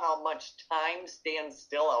don't know how much time stands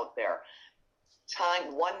still out there.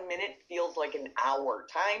 1 minute feels like an hour.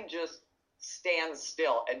 Time just stands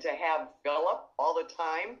still, and to have Philip all the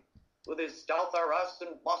time with his Stealth R Us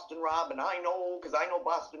and Boston Rob, and I know because I know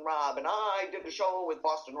Boston Rob, and I did the show with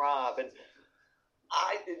Boston Rob, and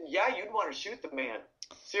you'd want to shoot the man.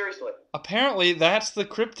 Seriously. Apparently, that's the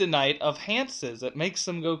kryptonite of Hanses. It makes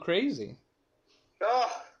them go crazy.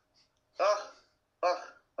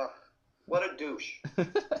 What a douche.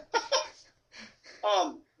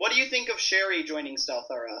 What do you think of Sherry joining Stealth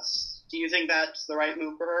R Us? Do you think that's the right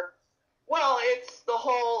move for her? Well, it's the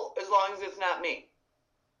whole, as long as it's not me.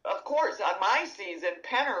 Of course, on my season,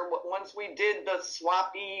 Penner, once we did the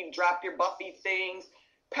swappy, drop your Buffy things,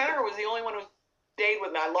 Penner was the only one who stayed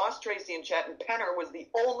with me. I lost Tracy and Chet, and Penner was the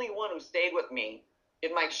only one who stayed with me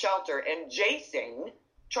in my shelter. And Jason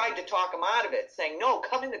tried to talk him out of it, saying, no,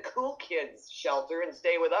 come in the cool kids shelter and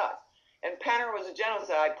stay with us. And Penner was a gentleman,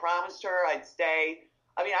 said, I promised her I'd stay.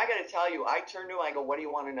 I mean, I got to tell you, I turned to him, I go, what do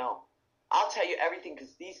you want to know? I'll tell you everything,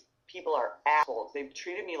 because these people are assholes. They've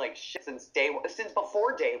treated me like shit since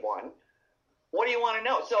before day one. What do you want to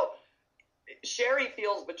know? So Sherry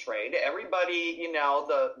feels betrayed. Everybody,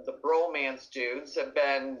 the bromance dudes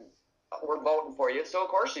we're voting for you. So of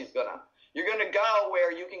course you're gonna go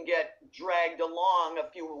where you can get dragged along a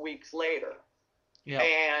few weeks later. Yeah.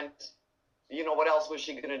 And what else was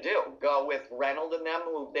she gonna do? Go with Reynolds and them,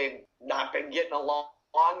 who they've not been getting along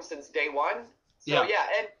since day one. So yeah,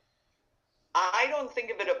 and I don't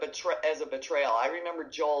think of it as a betrayal. I remember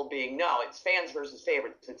Joel being, no, it's fans versus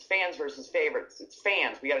favorites. It's fans versus favorites. It's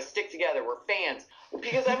fans. We got to stick together. We're fans.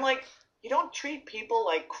 Because I'm like, you don't treat people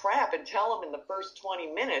like crap and tell them in the first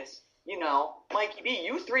 20 minutes, Mikey B,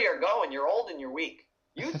 you three are going. You're old and you're weak.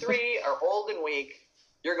 You three are old and weak.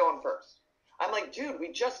 You're going first. I'm like, dude,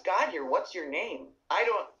 we just got here. What's your name?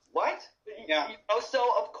 What? Yeah. So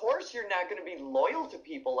of course you're not going to be loyal to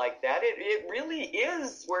people like that. It really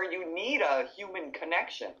is where you need a human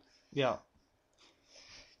connection. Yeah.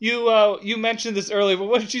 You mentioned this earlier, but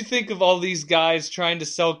what did you think of all these guys trying to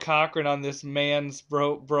sell Cochran on this man's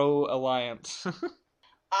bro alliance?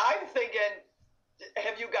 I'm thinking,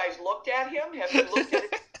 have you guys looked at him? Have you looked at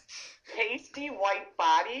his pasty white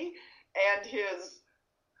body and his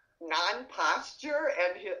non-posture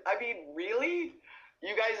and really?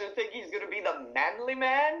 You guys are thinking he's going to be the manly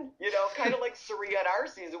man? Kind of like Surya at our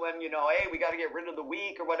season when, hey, we got to get rid of the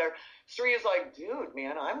weak or whatever. Surya's like, dude,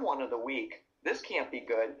 man, I'm one of the weak. This can't be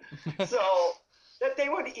good. So that they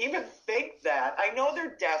would even think that. I know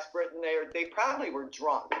they're desperate and they probably were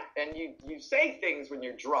drunk. And you say things when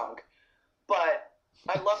you're drunk. But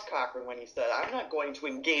I love Cochran when he said, I'm not going to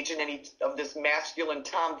engage in any of this masculine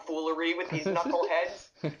tomfoolery with these knuckleheads.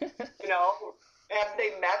 Have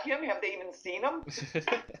they met him? Have they even seen him?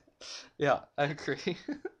 Yeah, I agree.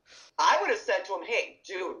 I would have said to him, hey,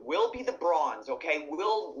 dude, we'll be the brawns, okay?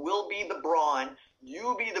 We'll be the brawn.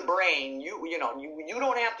 You be the brain. You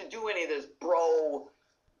don't have to do any of this bro,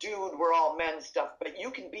 dude, we're all men stuff, but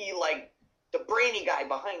you can be like the brainy guy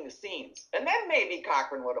behind the scenes. And then maybe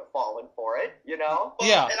Cochran would have fallen for it, Well,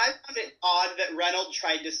 yeah. And I found it odd that Reynolds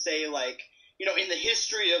tried to say, like, in the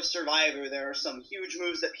history of Survivor, there are some huge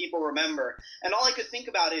moves that people remember. And all I could think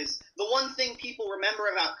about is, the one thing people remember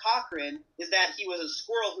about Cochran is that he was a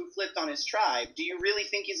squirrel who flipped on his tribe. Do you really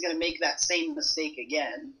think he's going to make that same mistake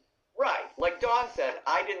again? Right. Like Dawn said,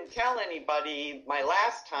 I didn't tell anybody my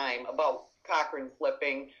last time about Cochran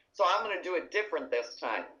flipping, so I'm going to do it different this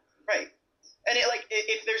time. Right. And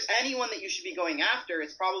if there's anyone that you should be going after,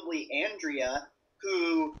 it's probably Andrea,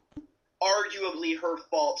 who arguably her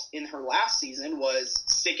fault in her last season was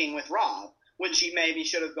sticking with Rob, when she maybe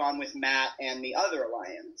should have gone with Matt and the other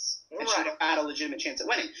alliance, and should have had a legitimate chance at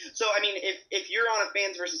winning. So, I mean, if you're on a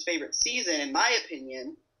fans versus favorite season, in my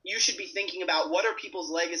opinion, you should be thinking about what are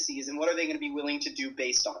people's legacies and what are they going to be willing to do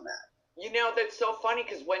based on that. You know, that's so funny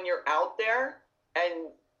because when you're out there, and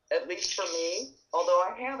at least for me, although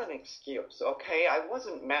I have an excuse, okay, I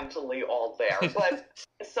wasn't mentally all there, but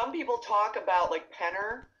some people talk about, like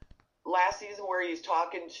Penner last season where he's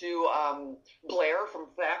talking to Blair from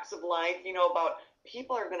Facts of Life, you know, about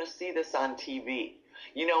people are going to see this on TV.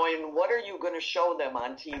 You know, and what are you going to show them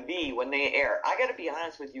on TV when they air? I got to be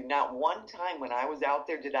honest with you, not one time when I was out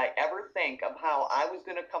there did I ever think of how I was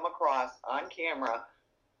going to come across on camera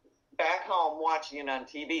back home watching it on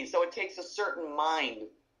TV. So it takes a certain mind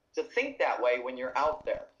to think that way when you're out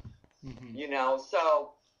there. Mm-hmm. You know,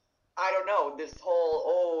 so I don't know, this whole,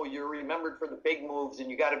 oh, you're remembered for the big moves and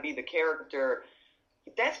you got to be the character.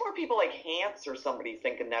 That's where people like Hans or somebody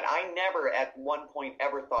thinking that. I never at one point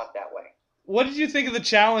ever thought that way. What did you think of the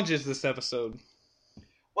challenges this episode?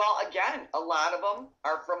 Well, again, a lot of them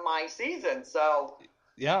are from my season. So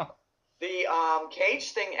yeah, the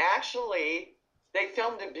cage thing, actually, they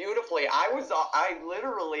filmed it beautifully. I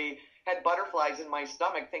literally had butterflies in my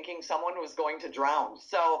stomach thinking someone was going to drown.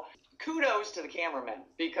 So kudos to the cameramen,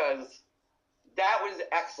 because that was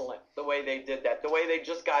excellent the way they did that. The way they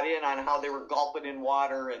just got in on how they were gulping in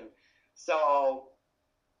water. And so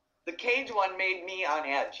the cage one made me on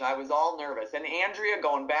edge. I was all nervous. And Andrea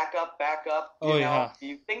going back up. You know, yeah.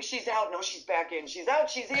 You think she's out? No, she's back in. She's out.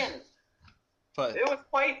 She's in. But it was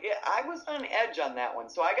I was on edge on that one.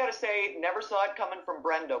 So I got to say, never saw it coming from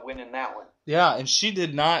Brenda winning that one. Yeah, and she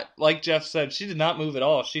did not, like Jeff said, she did not move at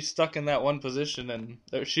all. She's stuck in that one position, and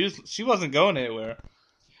she wasn't going anywhere.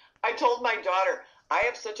 I told my daughter, I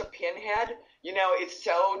have such a pinhead. You know, it's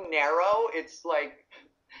so narrow. It's like,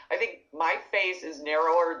 I think my face is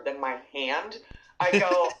narrower than my hand. I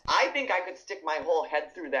go, I think I could stick my whole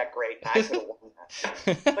head through that grate, and I could have won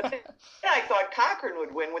that. But then I thought Cochran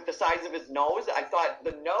would win with the size of his nose. I thought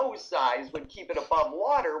the nose size would keep it above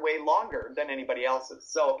water way longer than anybody else's.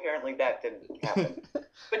 So apparently that didn't happen.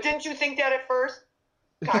 But didn't you think that at first?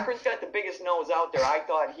 Cochran's got the biggest nose out there. I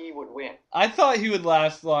thought he would win. I thought he would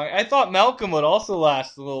last long. I thought Malcolm would also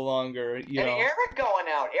last a little longer. And Eric going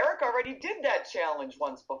out. Eric already did that challenge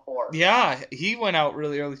once before. Yeah, he went out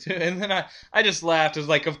really early too. And then I just laughed. It was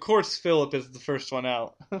like, of course Philip is the first one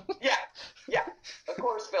out. Yeah. Of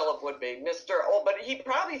course Philip would be. But he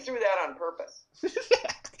probably threw that on purpose.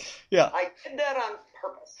 Yeah. I did that on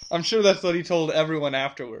purpose. I'm sure that's what he told everyone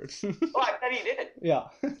afterwards. Oh, I bet he did. Yeah.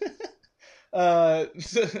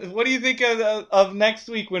 So what do you think of next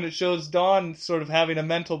week when it shows Dawn sort of having a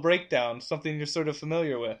mental breakdown, something you're sort of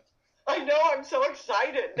familiar with? I know, I'm so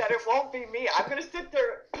excited that it won't be me. I'm going to sit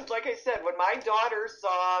there, like I said, when my daughter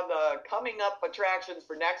saw the coming up attractions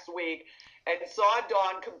for next week and saw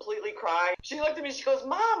Dawn completely cry, she looked at me, she goes,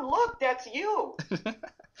 Mom, look, that's you.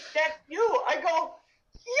 That's you. I go,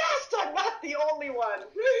 yes, I'm not the only one.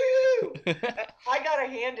 Woo! I got to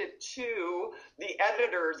hand it to the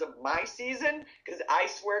editors of my season, because I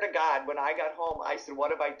swear to God, when I got home, I said,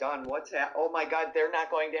 what have I done? Oh my God, they're not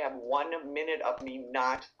going to have 1 minute of me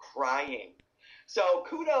not crying. So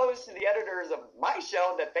kudos to the editors of my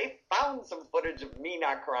show that they found some footage of me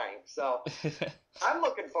not crying. So I'm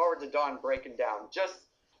looking forward to Dawn breaking down.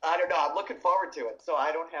 I don't know, I'm looking forward to it, so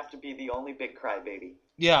I don't have to be the only big crybaby.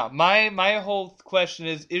 Yeah, my whole question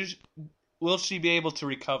is will she be able to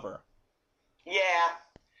recover? Yeah,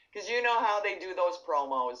 because you know how they do those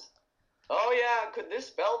promos. Oh yeah, could this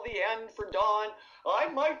spell the end for Dawn? I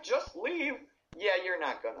might just leave. Yeah, you're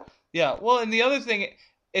not gonna. Yeah, well, and the other thing,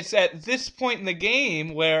 it's at this point in the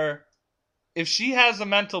game where if she has a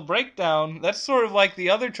mental breakdown, that's sort of like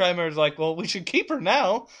the other Trimare's like, well, we should keep her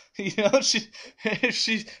now. You know, if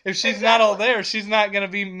she's exactly. Not all there, she's not going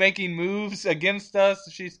to be making moves against us.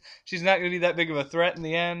 She's not going to be that big of a threat in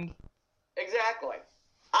the end. Exactly.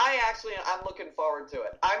 I'm looking forward to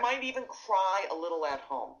it. I might even cry a little at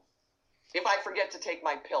home if I forget to take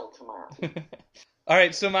my pill tomorrow. All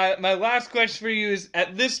right, so my last question for you is,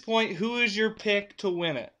 at this point, who is your pick to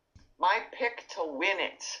win it? My pick to win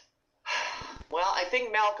it. Well, I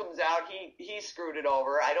think Malcolm's out. He screwed it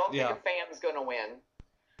over. I don't think a fan's going to win.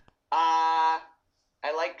 I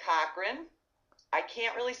like Cochran. I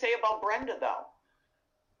can't really say about Brenda, though.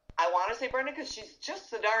 I want to say Brenda because she's just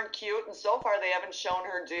so darn cute, and so far they haven't shown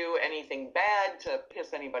her do anything bad to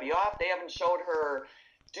piss anybody off. They haven't showed her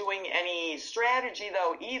doing any strategy,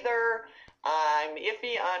 though, either. I'm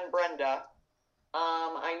iffy on Brenda.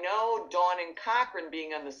 I know Dawn and Cochran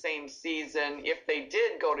being on the same season, if they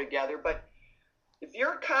did go together, but if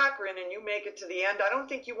you're Cochran and you make it to the end, I don't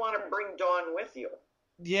think you want to bring Dawn with you.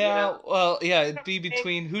 Yeah, you know? Well, yeah, it'd be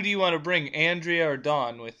between who do you want to bring, Andrea or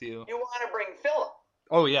Dawn with you? You want to bring Philip.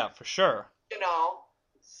 Oh, yeah, for sure. You know,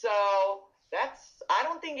 so I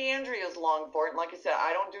don't think think Andrea's long for it. And like I said,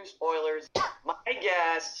 I don't do spoilers. My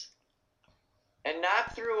guess, and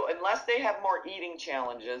not through, unless they have more eating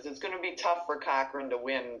challenges, it's going to be tough for Cochran to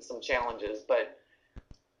win some challenges. But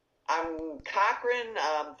I'm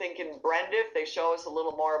thinking Brenda, if they show us a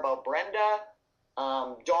little more about Brenda.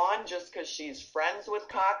 Dawn, just because she's friends with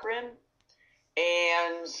Cochran.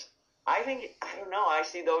 And I don't know, I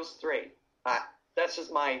see those three. That's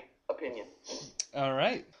just my opinion. All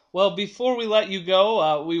right. Well, before we let you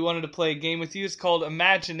go, we wanted to play a game with you. It's called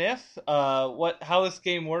Imagine If. How this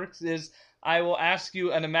game works is I will ask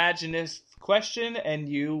you an Imagine If question, and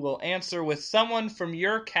you will answer with someone from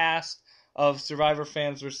your cast of Survivor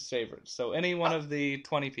Fans vs. Favorites. So any one of the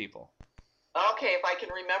 20 people. Okay, if I can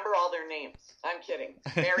remember all their names. I'm kidding.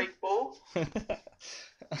 Mary who?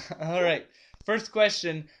 All right. First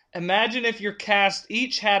question. Imagine if your cast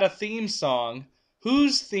each had a theme song.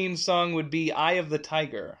 Whose theme song would be Eye of the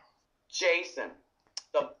Tiger? Jason.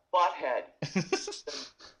 The butthead.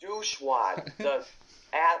 The douchewad.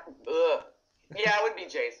 Yeah, it would be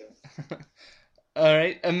Jason. All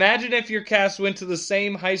right. Imagine if your cast went to the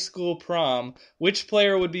same high school prom. Which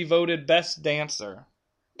player would be voted best dancer?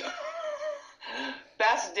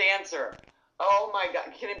 Best dancer. Oh my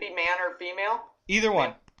God. Can it be man or female? Either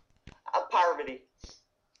one. Parvati.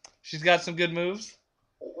 She's got some good moves?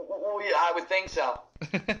 Yeah, I would think so.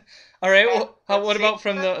 All right. Well, what about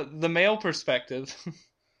from the male perspective?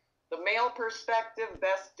 The male perspective,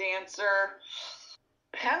 best dancer,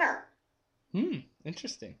 Penner.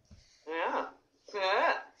 Interesting. Yeah.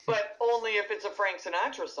 But only if it's a Frank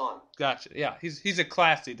Sinatra song. Gotcha. Yeah, he's a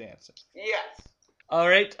classy dancer. Yes. All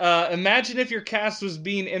right. Imagine if your cast was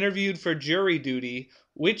being interviewed for jury duty.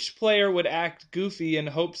 Which player would act goofy in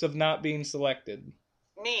hopes of not being selected?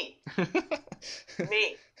 Me.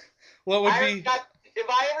 Me. What would be? If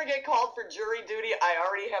I ever get called for jury duty, I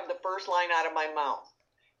already have the first line out of my mouth.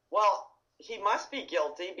 Well, he must be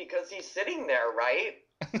guilty because he's sitting there, right?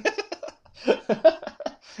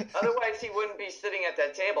 Otherwise, he wouldn't be sitting at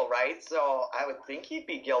that table, right? So I would think he'd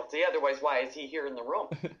be guilty. Otherwise, why is he here in the room?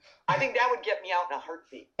 I think that would get me out in a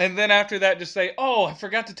heartbeat. And then after that, just say, "Oh, I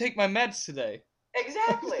forgot to take my meds today."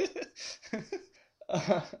 Exactly.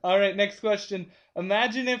 All right, next question.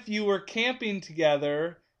 Imagine if you were camping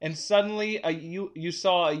together and suddenly you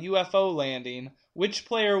saw a UFO landing. Which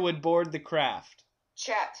player would board the craft?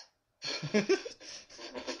 Chet.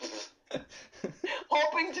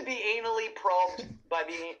 Hoping to be anally probed by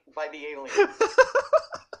the aliens.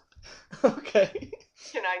 Okay.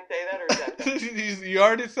 Can I say that, or is that you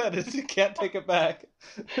already said it. You can't take it back.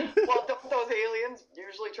 Well, don't those aliens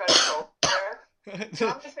usually try to probe there? So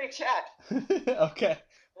I'm going to say Chet. Okay.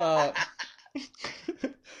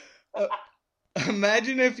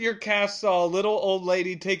 Imagine if your cast saw a little old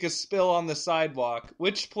lady take a spill on the sidewalk.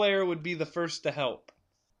 Which player would be the first to help?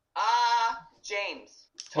 James.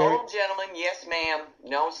 Total gentleman, yes ma'am.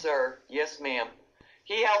 No sir, yes ma'am.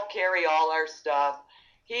 He helped carry all our stuff.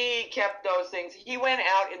 He kept those things. He went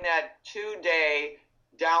out in that 2-day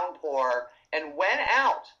downpour and went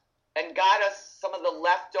out and got us some of the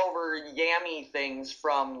leftover yammy things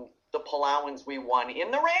from the Palauans we won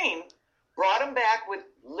in the rain. Brought them back with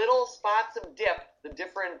little spots of dip, the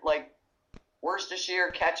different, like,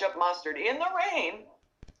 Worcestershire ketchup mustard in the rain,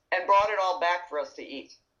 and brought it all back for us to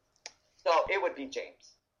eat. So it would be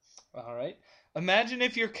James. All right. Imagine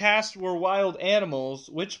if your cast were wild animals.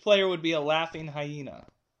 Which player would be a laughing hyena?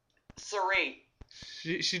 Sari.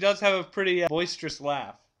 She does have a pretty boisterous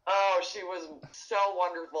laugh. Oh, she was so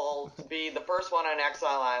wonderful to be the first one on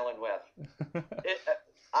Exile Island with.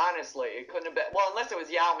 Honestly, it couldn't have been. Well, unless it was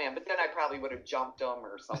Yao Man, but then I probably would have jumped him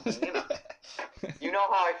or something. You know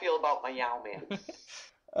how I feel about my Yao Man.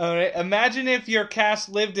 All right. Imagine if your cast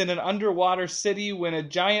lived in an underwater city when a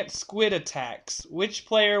giant squid attacks. Which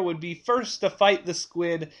player would be first to fight the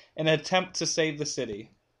squid and attempt to save the city?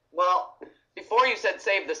 Well, before you said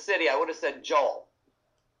save the city, I would have said Joel.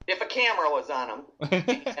 If a camera was on him,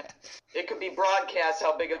 it could be broadcast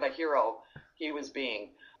how big of a hero he was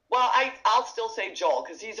being. Well, I'll still say Joel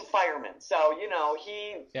because he's a fireman. So,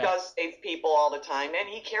 he does save people all the time. And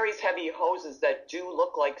he carries heavy hoses that do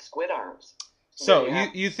look like squid arms. So,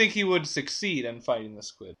 you think he would succeed in fighting the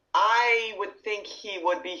squid? I would think he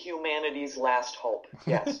would be humanity's last hope,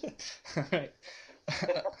 yes. All right.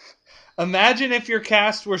 Imagine if your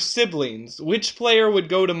cast were siblings. Which player would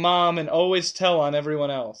go to mom and always tell on everyone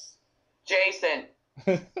else? Jason.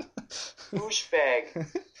 Douchebag.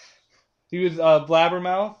 He was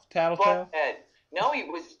blabbermouth, tattletale? No, he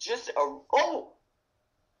was just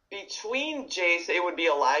between Jason, it would be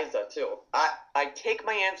Eliza, too. I take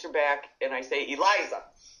my answer back, and I say Eliza.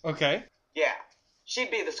 Okay. Yeah.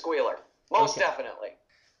 She'd be the squealer. Most definitely.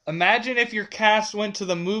 Imagine if your cast went to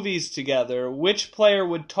the movies together. Which player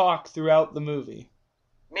would talk throughout the movie?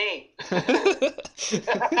 Me. I'm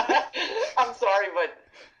sorry, but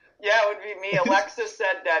yeah, it would be me. Alexis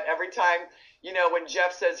said that every time, when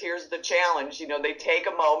Jeff says, here's the challenge, they take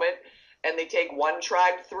a moment and they take one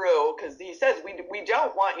tribe through, because he says, we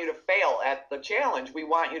don't want you to fail at the challenge. We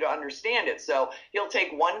want you to understand it. So he'll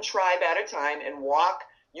take one tribe at a time and walk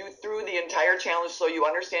you through the entire challenge so you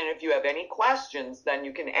understand. If you have any questions, then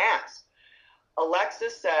you can ask.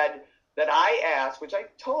 Alexis said that I asked, which I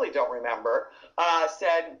totally don't remember,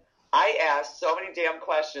 said I asked so many damn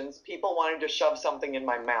questions, people wanted to shove something in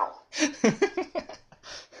my mouth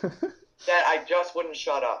that I just wouldn't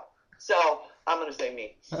shut up. So I'm going to say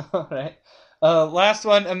me. All right. Last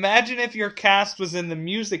one. Imagine if your cast was in the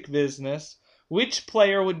music business. Which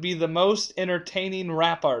player would be the most entertaining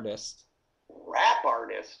rap artist? Rap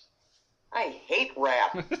artist? I hate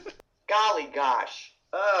rap. Golly gosh.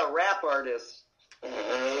 Rap artist.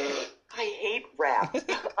 I hate rap.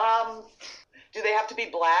 Do they have to be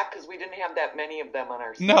black? Because we didn't have that many of them on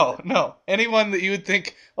our season. No. Anyone that you would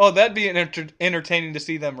think, that'd be entertaining to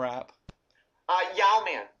see them rap. Yao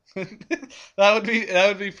Man. That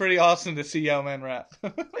would be pretty awesome to see Yao Man rap.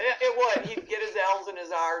 It would. He'd get his L's and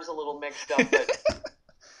his R's a little mixed up, but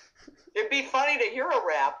it'd be funny to hear a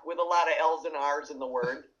rap with a lot of L's and R's in the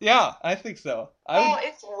word. Yeah, I think so.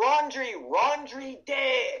 It's laundry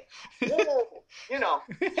day. Whoa.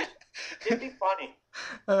 It'd be funny.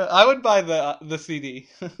 I would buy the CD.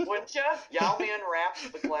 Wouldn't you? Yao Man raps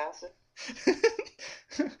the classic.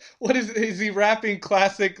 What is he rapping?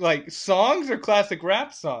 Classic songs or classic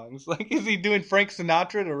rap songs? Is he doing Frank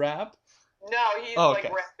Sinatra to rap? No, he's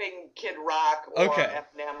rapping Kid Rock or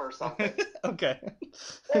Eminem or something. Okay.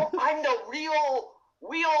 Well, I'm the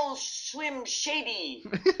real Slim Shady.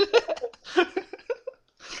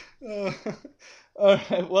 All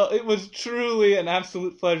right. Well, it was truly an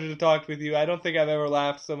absolute pleasure to talk with you. I don't think I've ever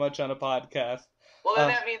laughed so much on a podcast. Well, then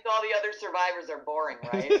that means all the other survivors are boring,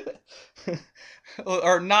 right?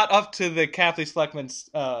 Or not up to the Kathy Schleckman's,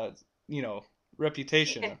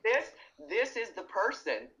 reputation. And this is the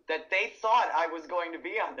person that they thought I was going to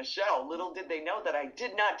be on the show. Little did they know that I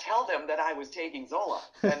did not tell them that I was taking Zola.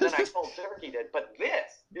 And then I told Turkey did. But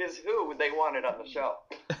this is who they wanted on the show.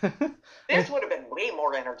 This would have been way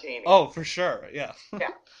more entertaining. Oh, for sure. Yeah.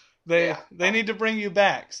 Yeah. They need to bring you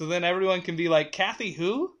back. So then everyone can be like, Kathy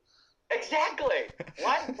who? Exactly.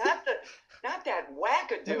 What? Not that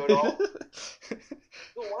wackadoodle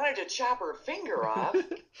who wanted to chop her finger off.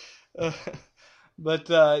 But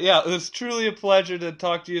it was truly a pleasure to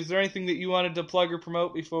talk to you. Is there anything that you wanted to plug or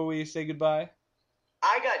promote before we say goodbye?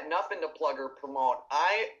 I got nothing to plug or promote.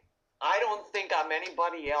 I don't think I'm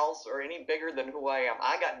anybody else or any bigger than who I am.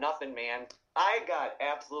 I got nothing, man. I got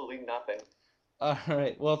absolutely nothing. All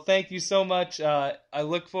right. Well, thank you so much. I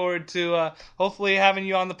look forward to hopefully having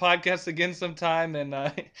you on the podcast again sometime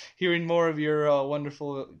and hearing more of your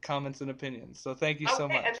wonderful comments and opinions. So thank you so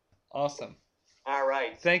much. Awesome. All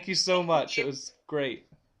right. Thank you so much. It was great.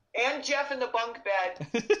 And Jeff in the bunk bed.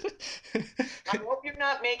 I hope you're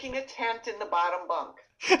not making a tent in the bottom bunk.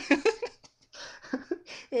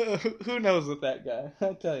 Who knows with that guy?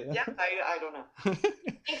 I'll tell you. Yeah, I don't know.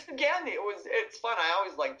 Thanks again. It's fun. I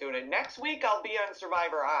always like doing it. Next week I'll be on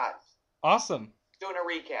Survivor Oz. Awesome. Doing a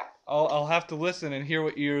recap. I'll have to listen and hear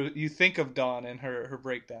what you think of Dawn and her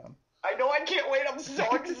breakdown. I know. I can't wait. I'm so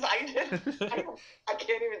excited. I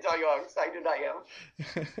can't even tell you how excited I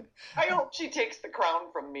am. I hope she takes the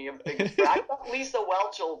crown from me of biggest. I thought Lisa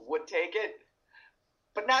Welchel would take it.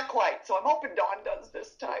 But not quite, so I'm hoping Dawn does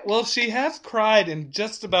this time. Well, she has cried in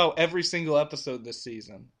just about every single episode this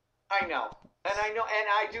season. I know. And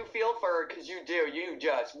I do feel for her, because you do. You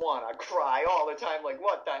just want to cry all the time, like,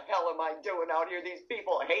 what the hell am I doing out here? These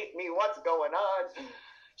people hate me. What's going on?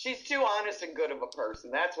 She's too honest and good of a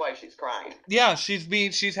person. That's why she's crying. Yeah,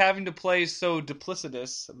 she's having to play so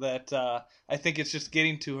duplicitous that I think it's just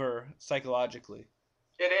getting to her psychologically.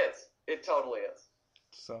 It is. It totally is.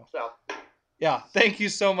 So. Yeah, thank you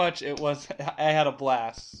so much. I had a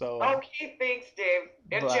blast. So. Okay, thanks, Dave.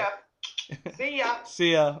 And bye. Jeff. See ya.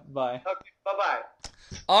 See ya. Bye. Okay, bye-bye.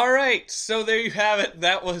 All right, so there you have it.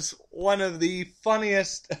 That was one of the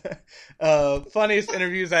funniest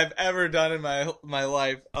interviews I've ever done in my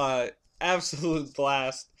life. Absolute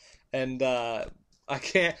blast, and I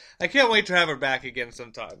can't wait to have her back again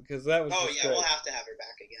sometime because that was. Oh yeah, great. We'll have to have her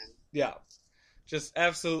back again. Yeah, just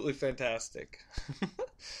absolutely fantastic.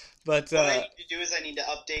 But what I need to do is I need to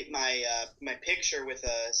update my my picture with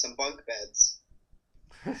some bunk beds.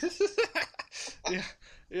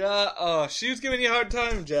 Yeah. Oh, she was giving you a hard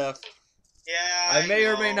time, Jeff. Yeah. I may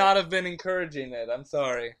or may not have been encouraging it. I'm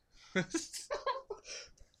sorry. I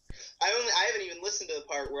haven't even listened to the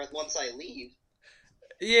part where once I leave.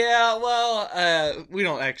 Yeah, well, we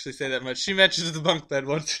don't actually say that much. She mentions the bunk bed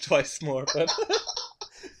once or twice more, but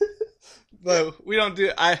but we don't do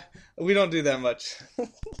that much.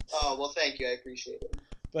 Oh, well, thank you. I appreciate it.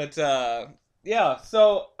 But yeah,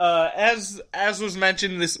 so as was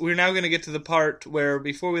mentioned, we're now going to get to the part where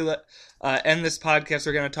before we end this podcast,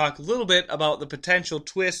 we're going to talk a little bit about the potential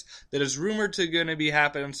twist that is rumored to going to be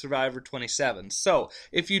happening on Survivor 27. So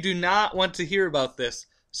if you do not want to hear about this,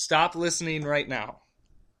 stop listening right now.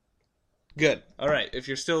 Good. All right. If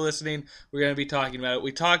you're still listening, we're going to be talking about it.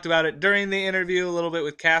 We talked about it during the interview a little bit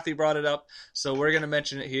with Kathy, brought it up, so we're going to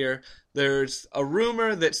mention it here. There's a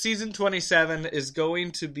rumor that season 27 is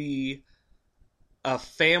going to be a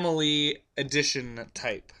family edition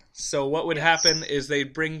type. So what would happen is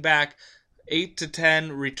they'd bring back 8 to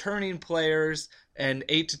 10 returning players and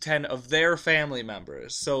 8 to 10 of their family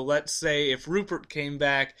members. So let's say if Rupert came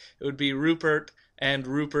back, it would be Rupert and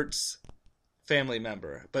Rupert's family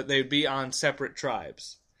member, but they'd be on separate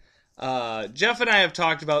tribes. Jeff and I have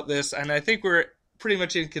talked about this, and I think we're pretty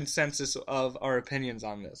much in consensus of our opinions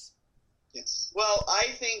on this. Yes. Well, I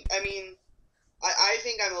think I'm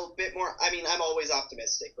a bit more. I mean, I'm always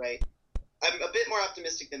optimistic, right? I'm a bit more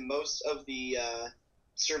optimistic than most of the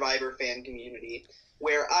Survivor fan community,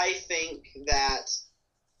 where I think that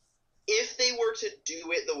if they were to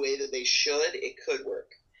do it the way that they should, it could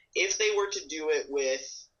work. If they were to do it with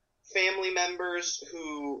family members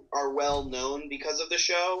who are well known because of the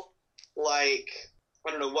show, like,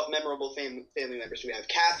 I don't know, what memorable family members do we have?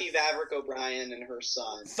 Kathy Vavrick O'Brien and her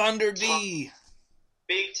son. Thunder D.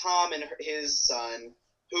 Big Tom and his son.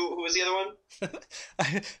 Who was the other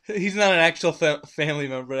one? He's not an actual family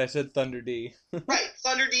member, but I said Thunder D. Right,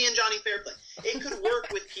 Thunder D and Johnny Fairplay. It could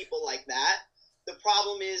work with people like that. The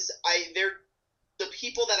problem is, the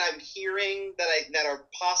people that I'm hearing that are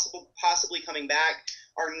possibly coming back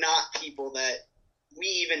are not people that we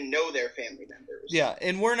even know their family members. Yeah,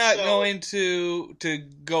 and we're not going to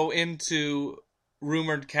go into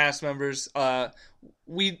rumored cast members.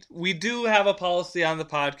 We do have a policy on the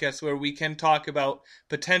podcast where we can talk about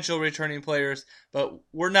potential returning players, but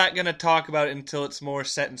we're not going to talk about it until it's more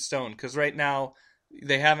set in stone, because right now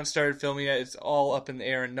they haven't started filming yet. It's all up in the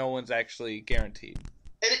air and no one's actually guaranteed.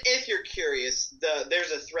 And if you're curious,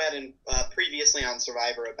 there's a thread previously on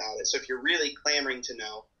Survivor about it, so if you're really clamoring to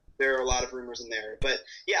know, there are a lot of rumors in there. But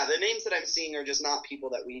yeah, the names that I'm seeing are just not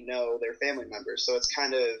people that we know, they're family members, so it's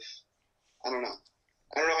kind of, I don't know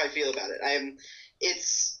how I feel about it.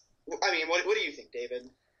 What do you think, David?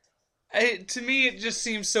 To me, it just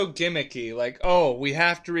seems so gimmicky. Like, oh, we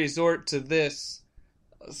have to resort to this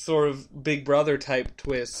sort of Big Brother type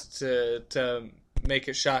twist to make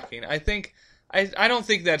it shocking. I don't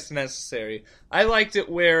think that's necessary. I liked it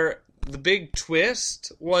where the big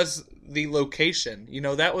twist was the location. You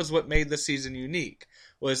know, that was what made the season unique.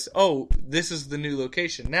 Was, oh, this is the new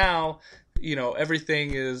location. Now, you know,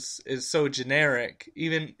 everything is so generic.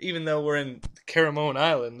 Even though we're in Caramon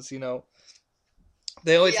Islands, you know,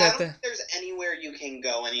 they always have to. I don't think there's anywhere you can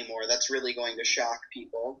go anymore that's really going to shock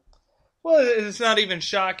people. Well, it's not even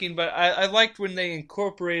shocking, but I liked when they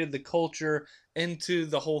incorporated the culture into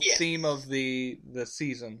the whole theme of the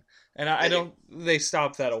season. And they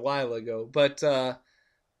stopped that a while ago. But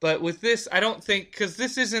with this, I don't think, because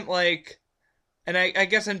this isn't like, and I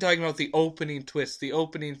guess I'm talking about the opening twist, the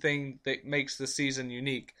opening thing that makes the season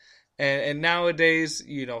unique. And nowadays,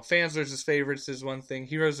 you know, fans versus favorites is one thing,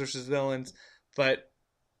 heroes versus villains, but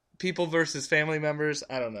people versus family members,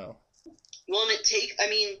 I don't know. Well,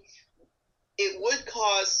 it would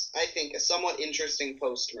cause, I think, a somewhat interesting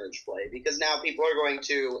post-merge play, because now people are going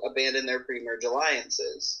to abandon their pre-merge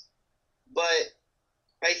alliances. But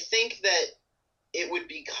I think that it would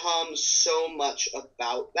become so much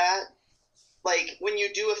about that. Like, when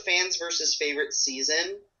you do a fans versus favorites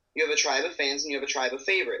season, you have a tribe of fans and you have a tribe of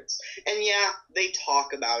favorites. And yeah, they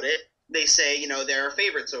talk about it. They say, you know, there are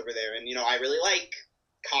favorites over there, and, you know, I really like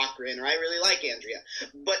Cochran, or I really like Andrea.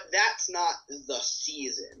 But that's not the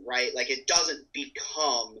season, right? Like, it doesn't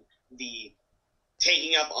become the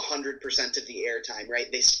taking up 100% of the airtime,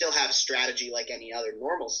 right? They still have strategy like any other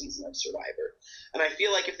normal season of Survivor. And I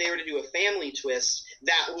feel like if they were to do a family twist,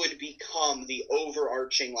 that would become the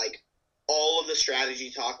overarching, like, all of the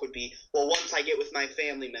strategy talk would be, well, once I get with my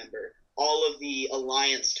family member, all of the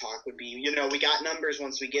alliance talk would be, you know, we got numbers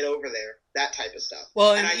once we get over there, that type of stuff.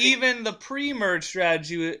 Well, and even the pre-merge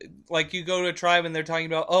strategy, like you go to a tribe and they're talking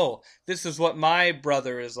about, oh, this is what my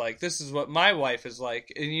brother is like, this is what my wife is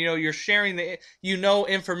like, and you know, you're sharing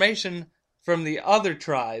information from the other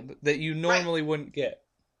tribe that you normally wouldn't get.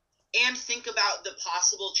 and think about the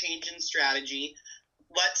possible change in strategy.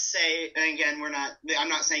 Let's say, and again, I'm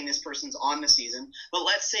not saying this person's on the season, but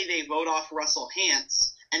let's say they vote off Russell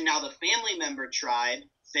Hantz, and now the family member tribe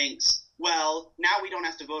thinks, well, now we don't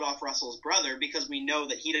have to vote off Russell's brother because we know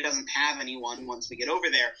that he doesn't have anyone once we get over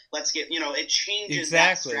there. Let's get, it changes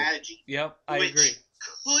that strategy. Yep, I agree.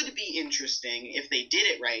 Could be interesting if they did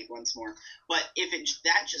it right once more, but if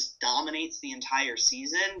that just dominates the entire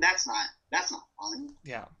season, that's not fun.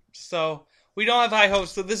 Yeah. So we don't have high hopes.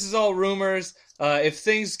 So this is all rumors. If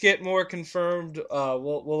things get more confirmed,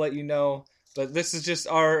 we'll let you know. But this is just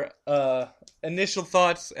our initial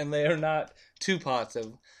thoughts, and they are not too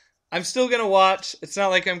positive. I'm still gonna watch. It's not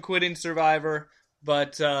like I'm quitting Survivor,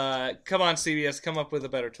 but come on, CBS, come up with a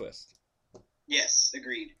better twist. Yes,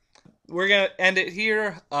 agreed. We're going to end it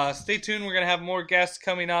here. Stay tuned. We're going to have more guests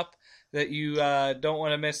coming up that you don't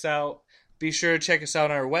want to miss out. Be sure to check us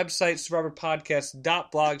out on our website,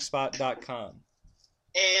 survivorpodcast.blogspot.com.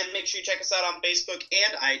 And make sure you check us out on Facebook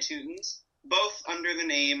and iTunes, both under the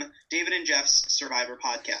name David and Jeff's Survivor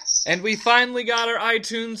Podcast. And we finally got our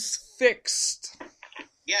iTunes fixed.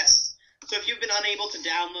 Yes. So if you've been unable to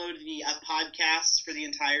download the podcasts for the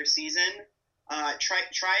entire season,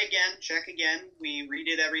 try again, check again. We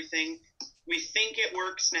redid everything. We think it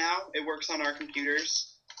works now. It works on our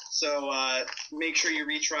computers. So make sure you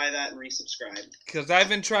retry that and resubscribe. Because I've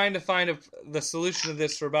been trying to find the solution to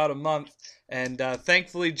this for about a month, and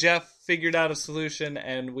thankfully Jeff figured out a solution,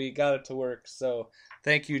 and we got it to work. So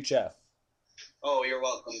thank you, Jeff. Oh, you're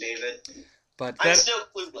welcome, David. But I'm still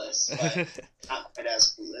clueless, but not quite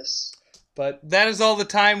as clueless. But that is all the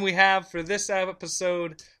time we have for this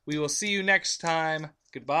episode. We will see you next time.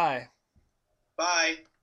 Goodbye. Bye.